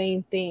like the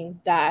main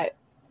thing that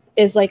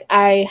is like,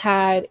 I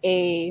had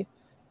a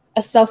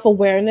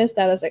self-awareness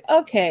that was like,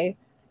 okay,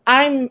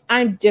 I'm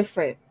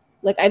different.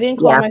 Like, I didn't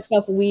call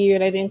myself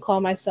weird. I didn't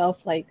call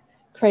myself like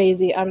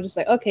crazy. I'm just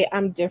like, okay,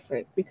 I'm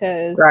different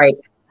because right.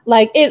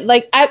 I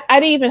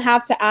didn't even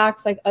have to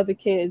ask like other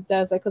kids.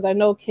 That's like, because I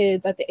know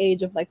kids at the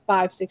age of like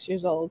 5-6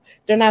 years old,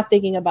 they're not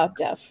thinking about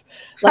death.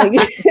 Like,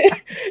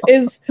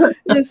 is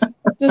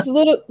just a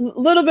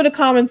little bit of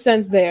common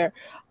sense there.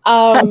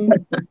 But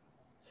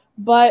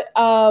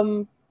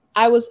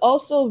I was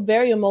also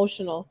very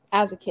emotional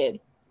as a kid.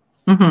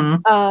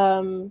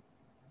 Mm-hmm.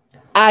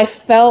 I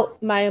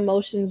felt my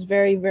emotions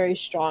very, very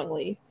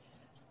strongly.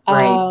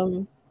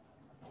 Right.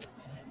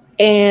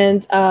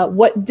 And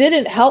what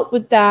didn't help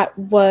with that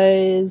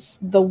was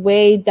the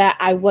way that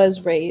I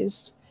was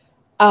raised.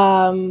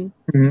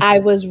 Mm-hmm. I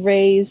was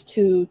raised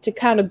to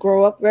kind of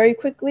grow up very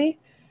quickly.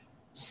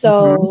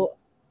 So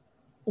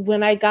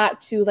when I got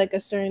to like a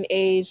certain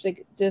age,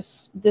 like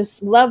this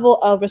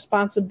level of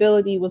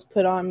responsibility was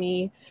put on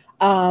me.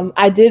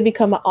 I did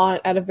become an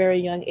aunt at a very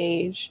young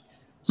age.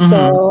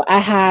 So I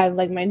had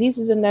like my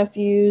nieces and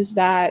nephews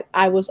that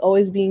I was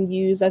always being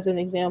used as an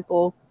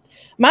example.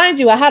 Mind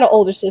you, I had an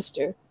older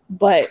sister,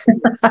 but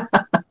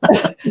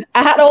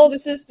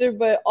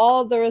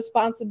all the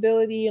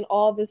responsibility and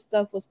all this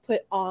stuff was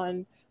put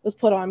on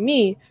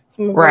me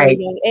from a very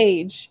young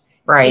age.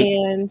 Right.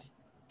 And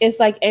it's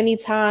like,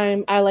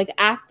 anytime I like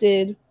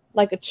acted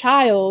like a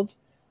child,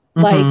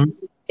 like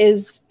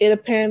it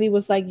apparently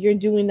was like, you're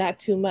doing that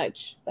too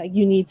much. Like,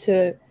 you need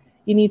to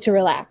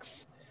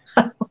relax.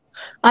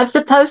 I'm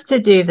supposed to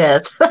do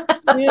this.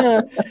 Yeah.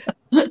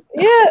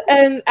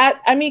 And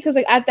because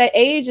like at that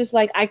age, it's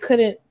like I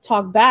couldn't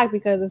talk back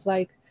because it's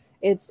like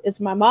it's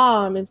my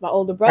mom, it's my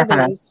older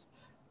brothers.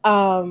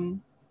 So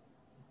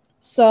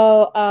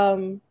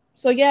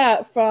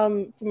yeah,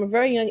 from a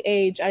very young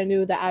age, I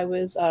knew that I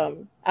was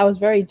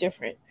very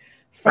different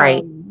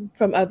from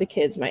other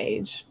kids my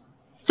age.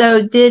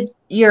 So did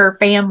your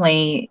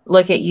family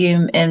look at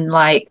you and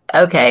like,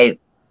 okay,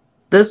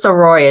 this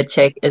Saroya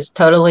chick is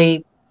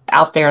totally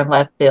out there in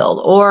left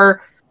field,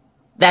 or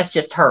that's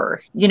just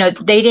her?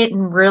 They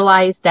didn't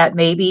realize that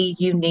maybe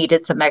you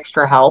needed some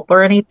extra help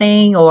or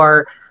anything,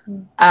 or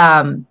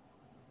they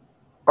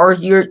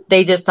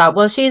just thought,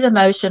 well, she's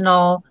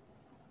emotional,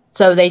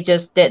 so they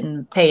just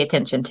didn't pay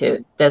attention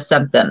to the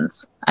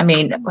symptoms. I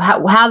mean,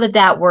 how did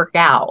that work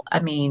out?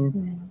 I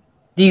mean,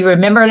 do you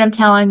remember them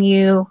telling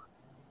you,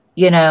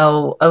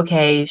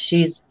 okay,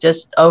 she's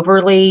just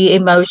overly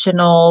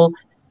emotional.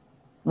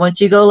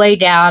 Once you go lay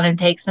down and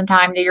take some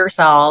time to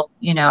yourself,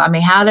 I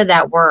mean, how did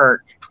that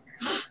work?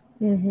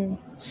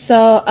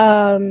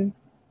 So,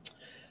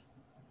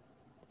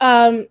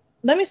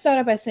 let me start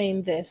out by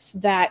saying this,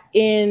 that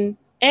in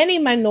any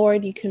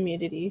minority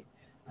community,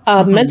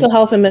 Mental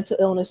health and mental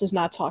illness is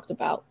not talked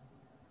about.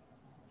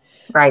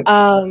 Right.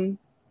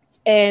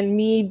 And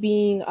me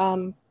being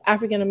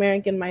African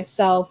American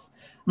myself,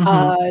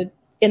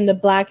 in the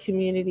Black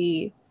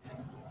community,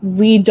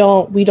 we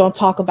don't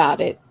talk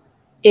about it.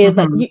 It's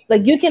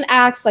like you can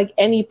ask like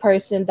any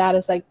person that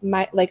is like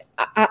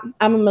I'm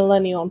a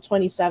millennial, I'm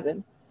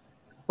 27.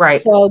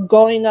 Right. So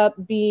growing up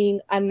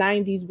being a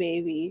 90s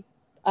baby,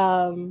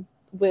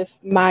 with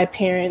my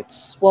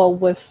parents, well,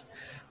 with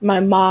my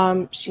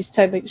mom, she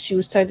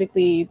was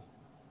technically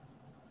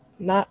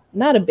not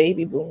a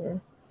baby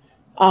boomer.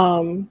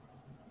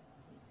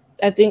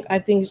 I think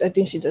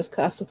she just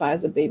classifies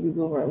as a baby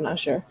boomer. I'm not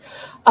sure.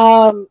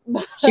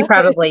 She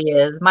probably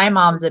is. My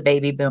mom's a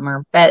baby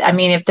boomer, but I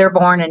mean, if they're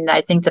born in, I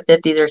think the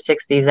 50s or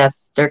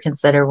 60s, they're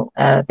considered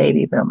a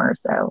baby boomer.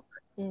 So,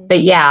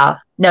 but yeah,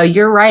 no,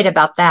 you're right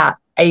about that.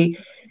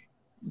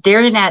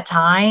 During that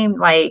time,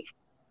 like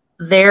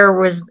there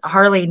was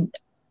hardly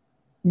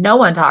no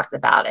one talked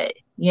about it,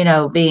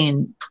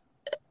 being,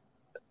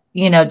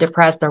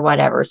 depressed or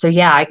whatever. So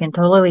yeah, I can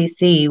totally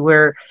see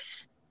where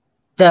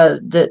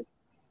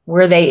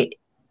where they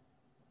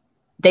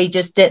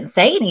just didn't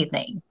say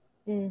anything.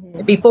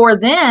 Before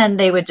then,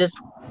 they would just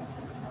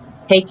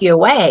take you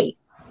away.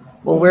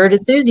 Well, where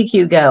did Susie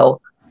Q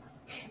go?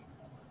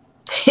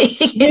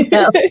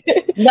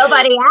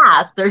 Nobody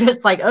asked. They're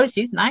just like, oh,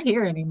 she's not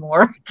here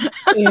anymore.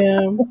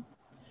 Yeah.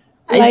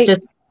 It's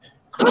just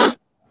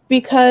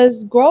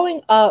because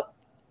growing up,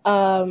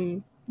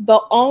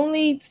 the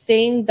only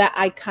thing that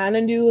I kind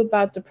of knew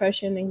about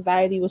depression and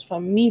anxiety was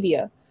from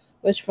media,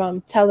 was from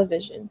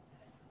television.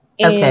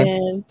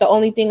 And the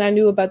only thing I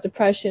knew about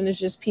depression is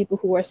just people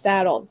who are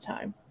sad all the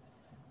time.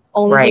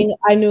 Only thing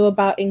I knew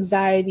about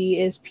anxiety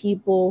is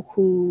people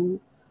who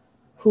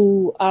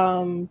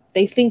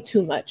they think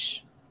too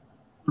much.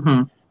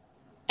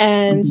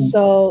 And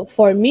so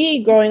for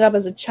me, growing up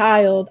as a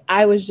child,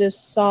 I was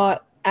just saw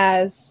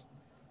as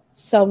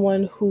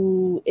someone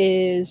who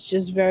is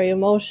just very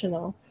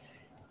emotional.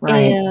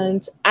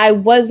 And I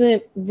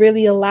wasn't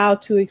really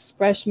allowed to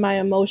express my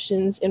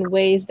emotions in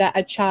ways that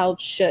a child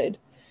should.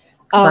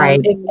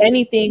 If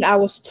anything, I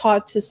was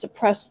taught to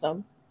suppress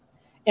them,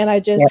 and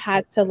I just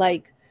had to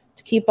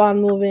to keep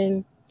on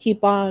moving,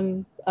 keep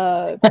on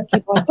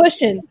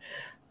pushing.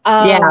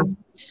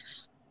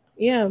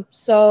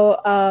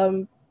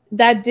 So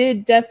that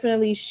did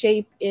definitely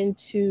shape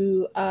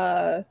into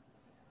a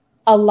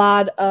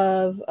lot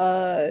of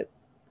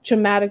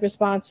traumatic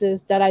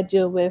responses that I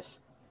deal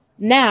with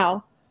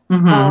now.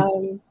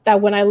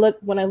 That when I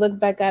look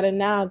back at it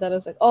now, that I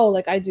was like, oh,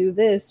 like I do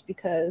this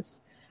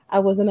because I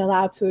wasn't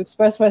allowed to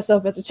express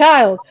myself as a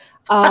child.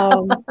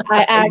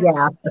 I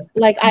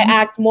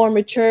act more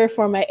mature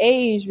for my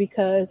age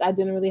because I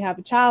didn't really have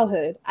a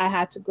childhood. I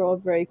had to grow up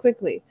very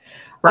quickly.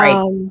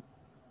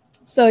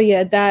 So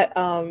yeah,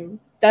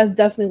 that's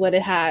definitely what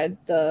it had,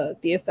 the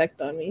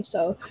effect on me.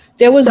 So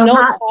there was no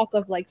talk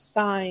of like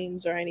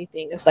signs or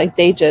anything. It's like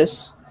they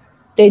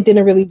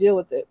didn't really deal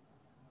with it.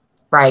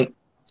 Right.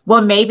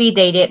 Well, maybe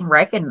they didn't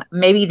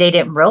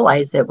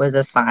realize it was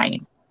a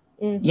sign.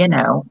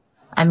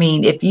 I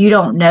mean, if you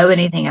don't know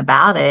anything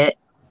about it,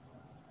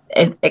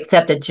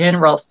 except a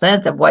general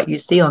sense of what you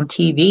see on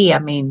TV, I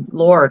mean,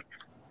 Lord,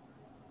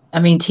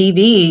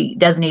 TV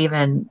doesn't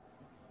even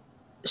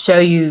show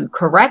you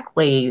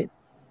correctly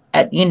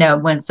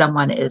when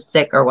someone is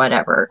sick or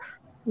whatever.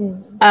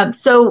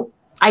 So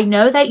I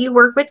know that you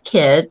work with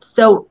kids.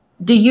 So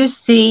have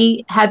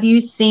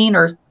you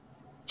seen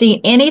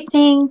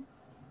anything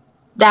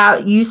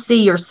that you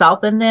see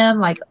yourself in them?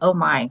 Like, oh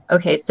my,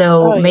 okay,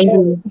 so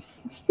maybe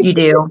you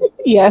do.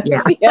 Yes.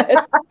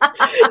 Yes.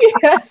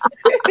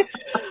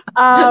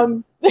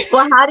 Well,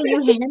 how do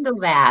you handle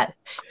that?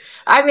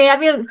 I mean, I've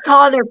been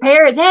calling their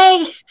parents,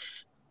 hey,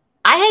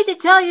 I hate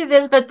to tell you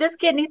this, but this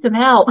kid needs some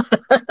help.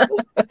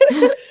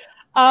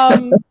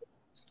 I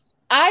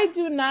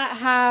do not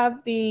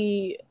have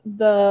the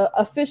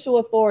official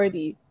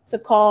authority to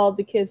call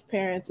the kid's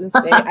parents and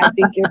say, I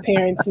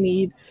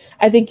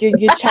think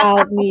your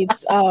child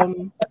needs a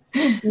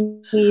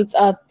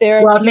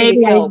therapy. Well,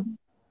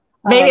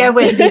 maybe I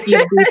wouldn't think you'd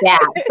do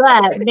that,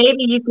 but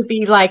maybe you could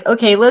be like,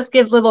 okay, let's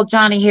give little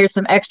Johnny here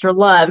some extra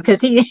love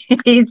because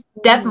he's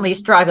definitely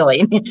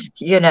struggling,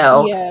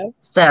 Yeah.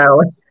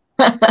 So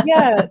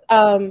yeah,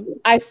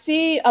 I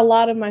see a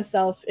lot of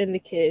myself in the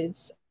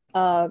kids,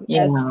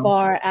 as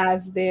far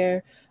as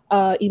their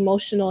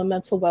emotional and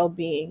mental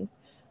well-being.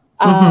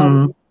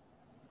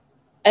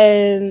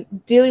 And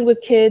dealing with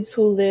kids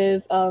who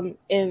live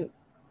in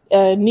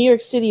New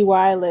York City, where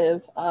I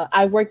live.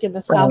 I work in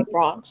the South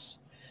Bronx.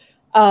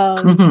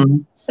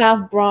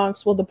 South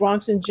Bronx, well, the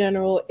Bronx in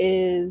general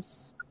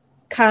is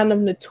kind of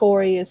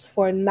notorious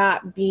for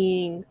not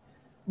being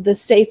the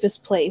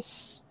safest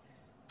place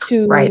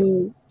to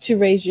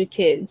raise your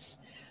kids.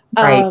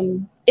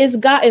 It's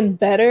gotten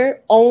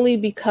better only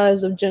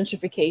because of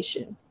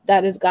gentrification.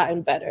 That has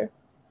gotten better.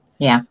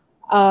 Yeah.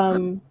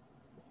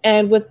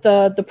 And with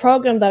the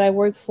program that I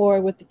work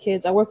for with the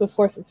kids, I work with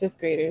 4th and 5th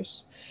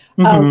graders.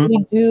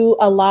 We do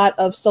a lot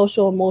of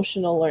social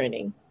emotional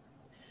learning.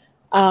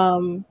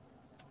 And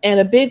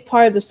a big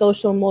part of the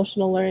social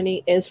emotional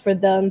learning is for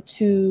them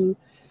to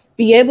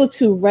be able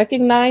to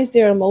recognize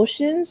their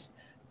emotions,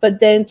 but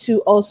then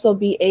to also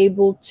be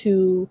able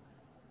to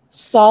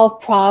solve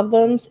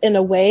problems in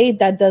a way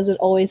that doesn't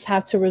always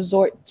have to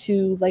resort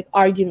to like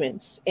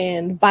arguments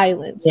and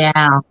violence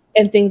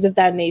and things of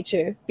that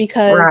nature.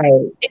 Because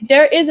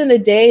there isn't a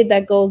day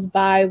that goes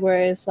by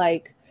where it's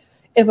like,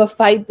 if a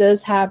fight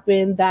does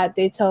happen, that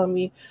they tell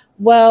me,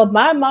 well,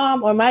 my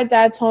mom or my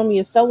dad told me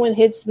if someone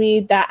hits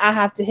me that I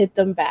have to hit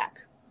them back.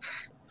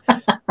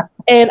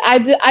 And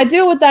I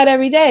deal with that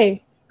every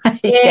day.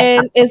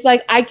 And it's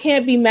like, I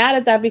can't be mad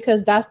at that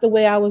because that's the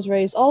way I was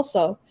raised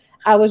also.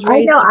 I was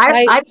raised to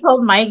fight. I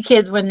told my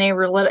kids when they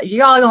were little,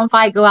 you all gonna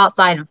fight, go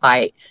outside and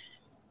fight.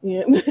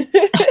 Yeah.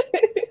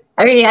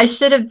 I mean, I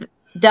should have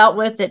dealt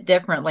with it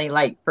differently,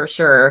 like for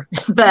sure.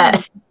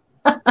 But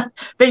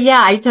but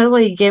yeah, I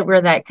totally get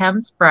where that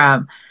comes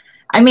from.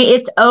 I mean,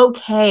 it's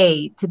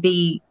okay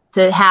to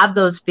have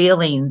those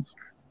feelings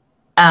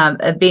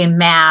of being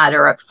mad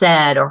or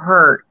upset or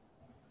hurt,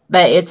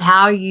 but it's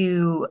how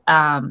you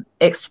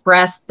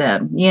express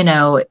them. You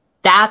know,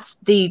 that's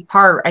the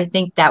part I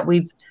think that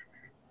we've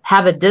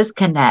have a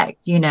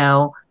disconnect, you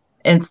know,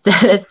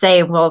 instead of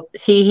saying, well,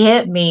 he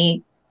hit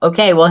me.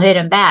 Okay, we'll hit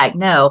him back.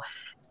 No,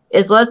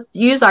 is let's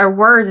use our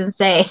words and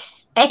say,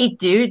 hey,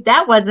 dude,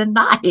 that wasn't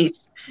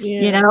nice.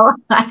 Yeah. You know,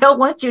 I don't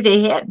want you to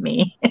hit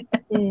me.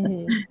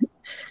 Mm-hmm.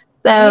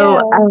 So,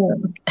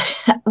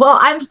 well,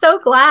 I'm so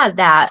glad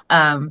that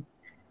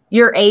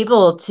you're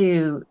able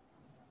to,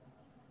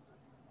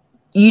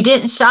 you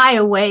didn't shy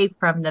away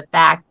from the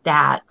fact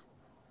that,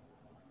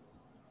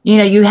 you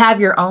know, you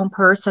have your own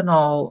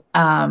personal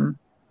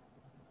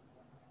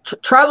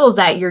troubles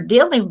that you're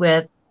dealing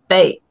with,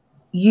 but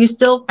you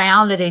still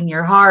found it in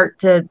your heart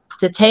to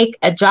take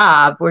a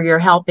job where you're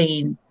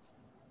helping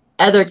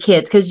other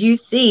kids, because you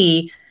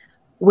see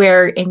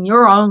where in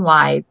your own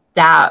life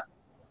that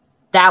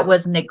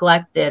was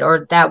neglected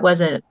or that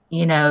wasn't,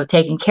 you know,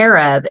 taken care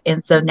of.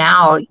 And so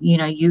now, you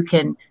know, you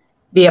can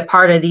be a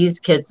part of these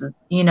kids,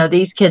 you know,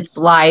 these kids'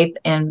 life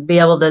and be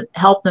able to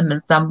help them in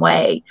some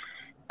way.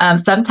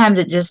 Sometimes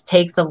it just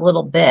takes a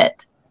little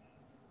bit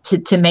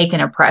to make an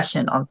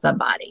impression on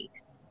somebody,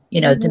 you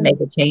know, to make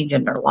a change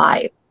in their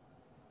life.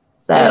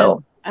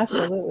 So, yeah,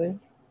 absolutely.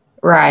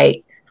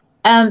 Right.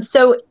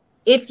 So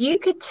if you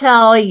could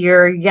tell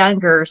your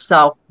younger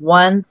self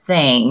one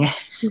thing,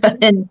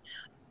 and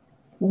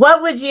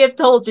what would you have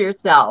told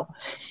yourself?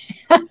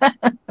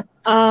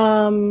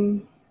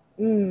 I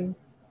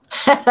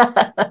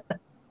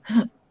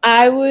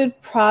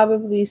would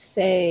probably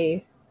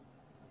say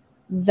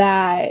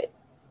that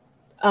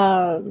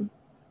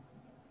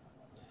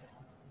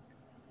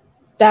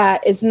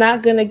that it's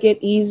not going to get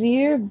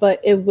easier, but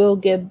it will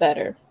get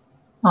better.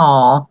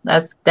 Oh,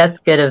 that's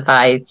good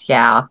advice.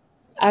 Yeah.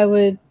 I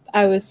would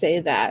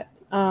say that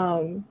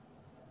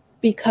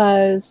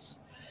because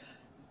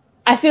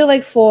I feel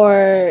like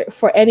for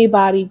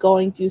anybody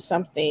going through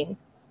something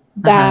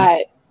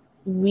that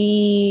I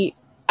mean,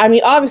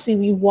 obviously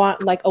we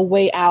want like a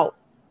way out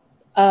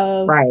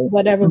of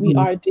whatever we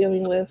are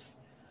dealing with.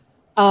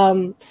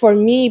 For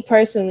me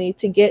personally,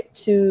 to get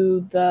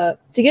to the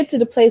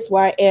place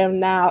where I am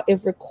now,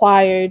 it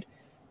required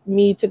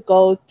me to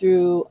go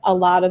through a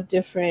lot of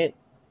different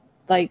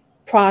like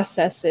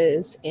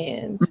processes,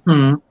 and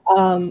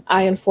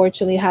I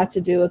unfortunately had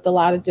to deal with a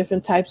lot of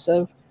different types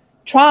of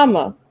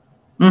trauma.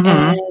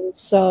 And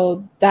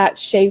so that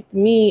shaped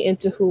me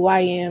into who I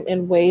am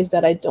in ways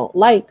that I don't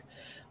like,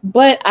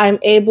 but I'm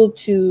able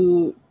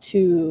to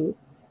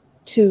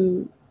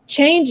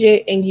change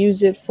it and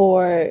use it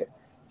for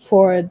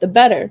the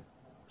better.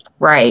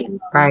 Right.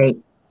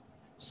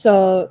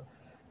 So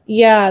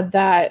yeah,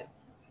 that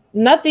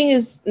nothing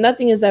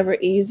is ever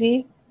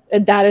easy.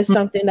 That is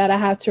something that I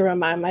have to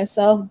remind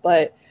myself,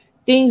 but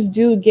things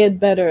do get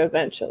better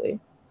eventually.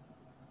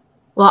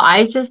 Well,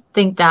 I just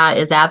think that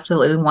is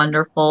absolutely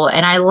wonderful.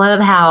 And I love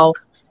how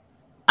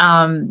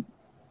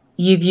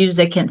you've used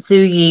the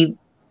Kintsugi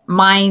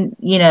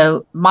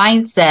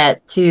mindset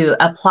to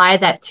apply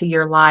that to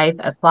your life,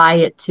 apply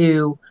it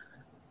to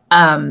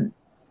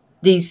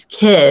these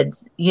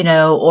kids, you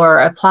know, or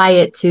apply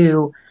it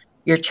to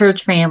your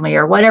church family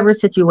or whatever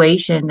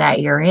situation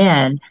that you're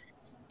in.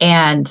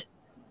 And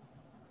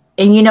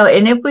you know,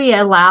 and if we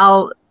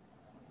allow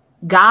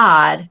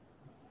God,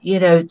 you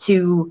know,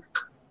 to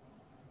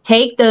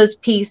take those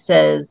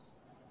pieces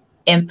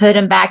and put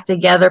them back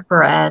together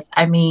for us,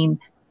 I mean,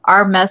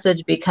 our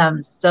message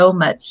becomes so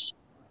much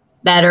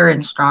better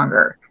and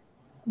stronger.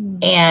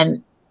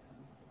 And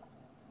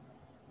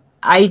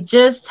I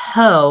just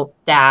hope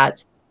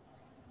that,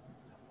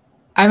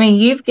 I mean,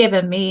 you've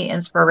given me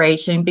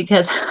inspiration,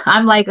 because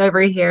I'm like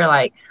over here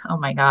like, oh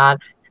my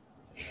God,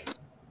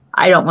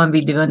 I don't want to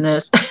be doing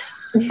this.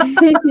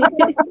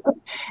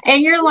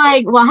 And you're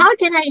like, well, how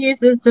can I use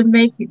this to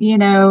make, you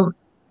know,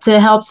 to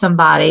help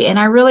somebody? And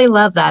I really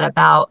love that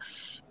about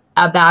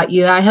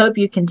you. I hope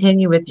you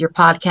continue with your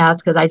podcast,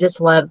 because I just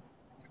love,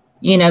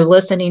 you know,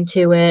 listening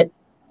to it.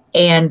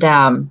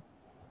 And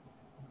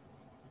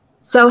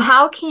So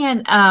how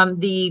can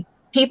the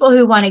people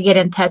who want to get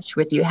in touch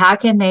with you, how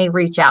can they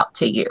reach out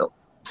to you?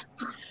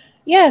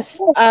 Yes,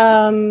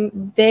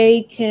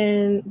 they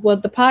can. Well,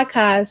 the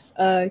podcast,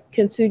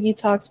 Kintsugi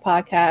Talks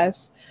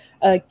podcast,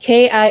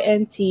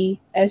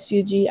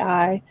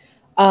 KINTSUGI.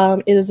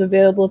 It is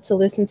available to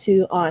listen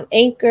to on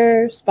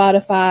Anchor,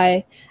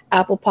 Spotify,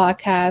 Apple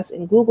Podcasts,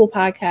 and Google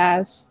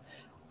Podcasts.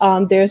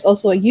 There's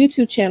also a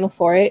YouTube channel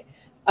for it,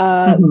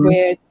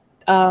 where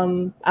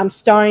I'm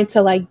starting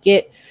to like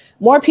get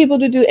more people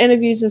to do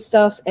interviews and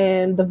stuff,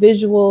 and the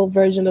visual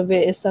version of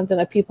it is something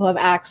that people have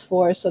asked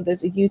for. So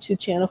there's a YouTube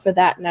channel for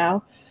that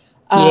now.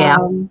 Yeah.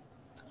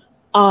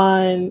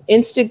 On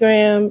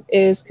Instagram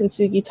is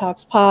Kintsugi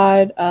Talks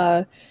Pod.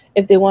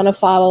 If they want to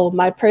follow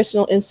my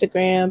personal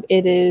Instagram,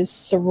 it is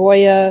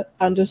Saroya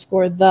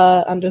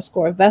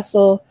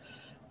 _the_vessel.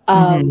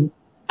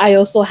 I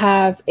also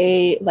have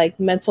a like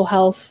mental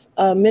health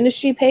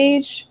ministry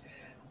page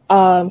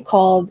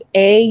called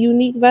A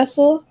Unique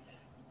Vessel.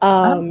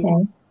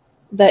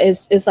 That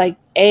is like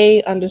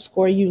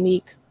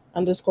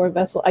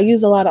A_unique_vessel. I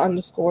use a lot of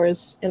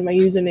underscores in my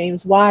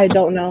usernames. Why, I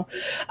don't know.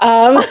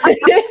 Well,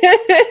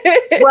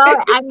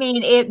 I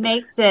mean, it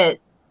makes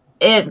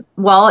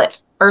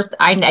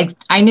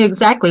I knew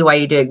exactly why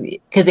you do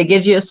it, because it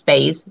gives you a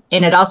space,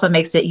 and it also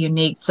makes it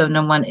unique. So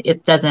if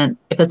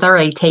it's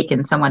already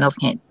taken, someone else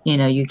can't,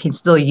 you can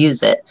still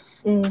use it.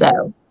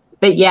 So,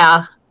 but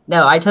yeah,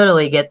 no, I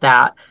totally get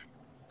that.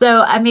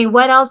 So, I mean,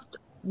 what else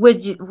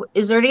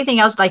is there anything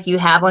else like you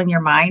have on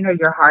your mind or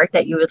your heart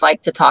that you would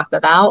like to talk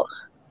about?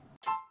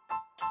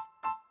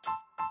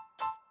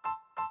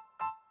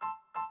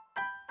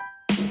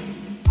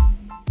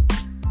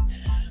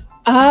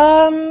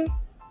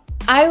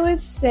 I would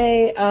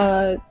say,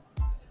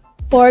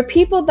 for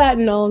people that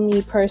know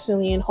me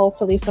personally, and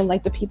hopefully from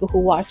like the people who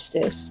watch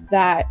this,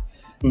 that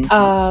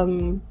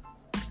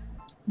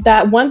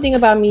that one thing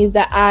about me is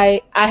that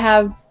I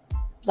have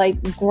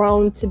like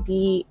grown to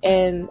be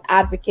an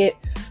advocate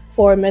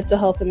for mental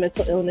health and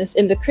mental illness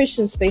in the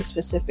Christian space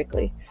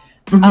specifically,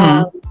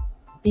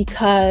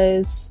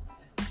 because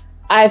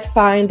I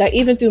find that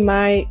even through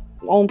my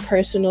own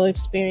personal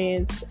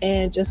experience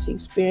and just the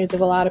experience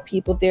of a lot of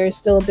people, there is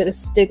still a bit of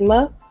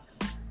stigma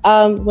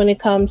when it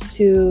comes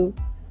to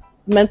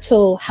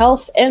mental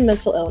health and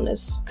mental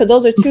illness, because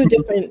those are two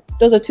different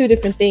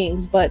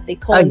things, but they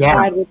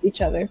coincide with each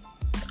other.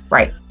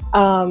 Right.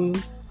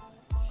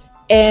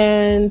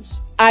 And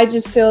I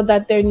just feel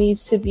that there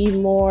needs to be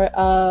more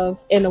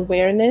of an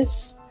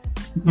awareness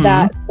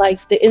that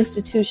like the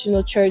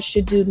institutional church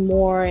should do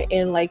more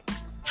in like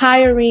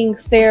hiring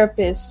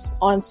therapists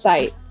on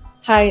site,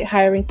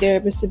 hiring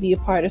therapists to be a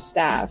part of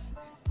staff,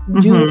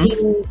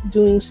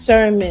 doing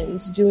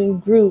sermons, doing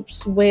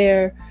groups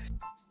where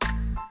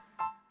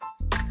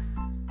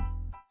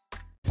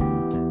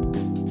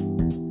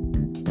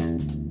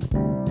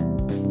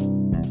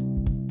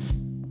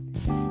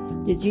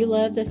Did you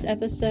love this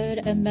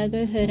episode of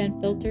Motherhood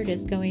Unfiltered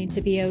is Going to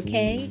Be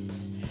Okay?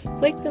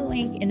 Click the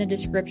link in the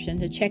description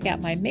to check out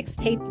my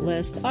mixtape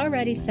list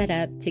already set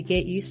up to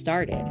get you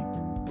started.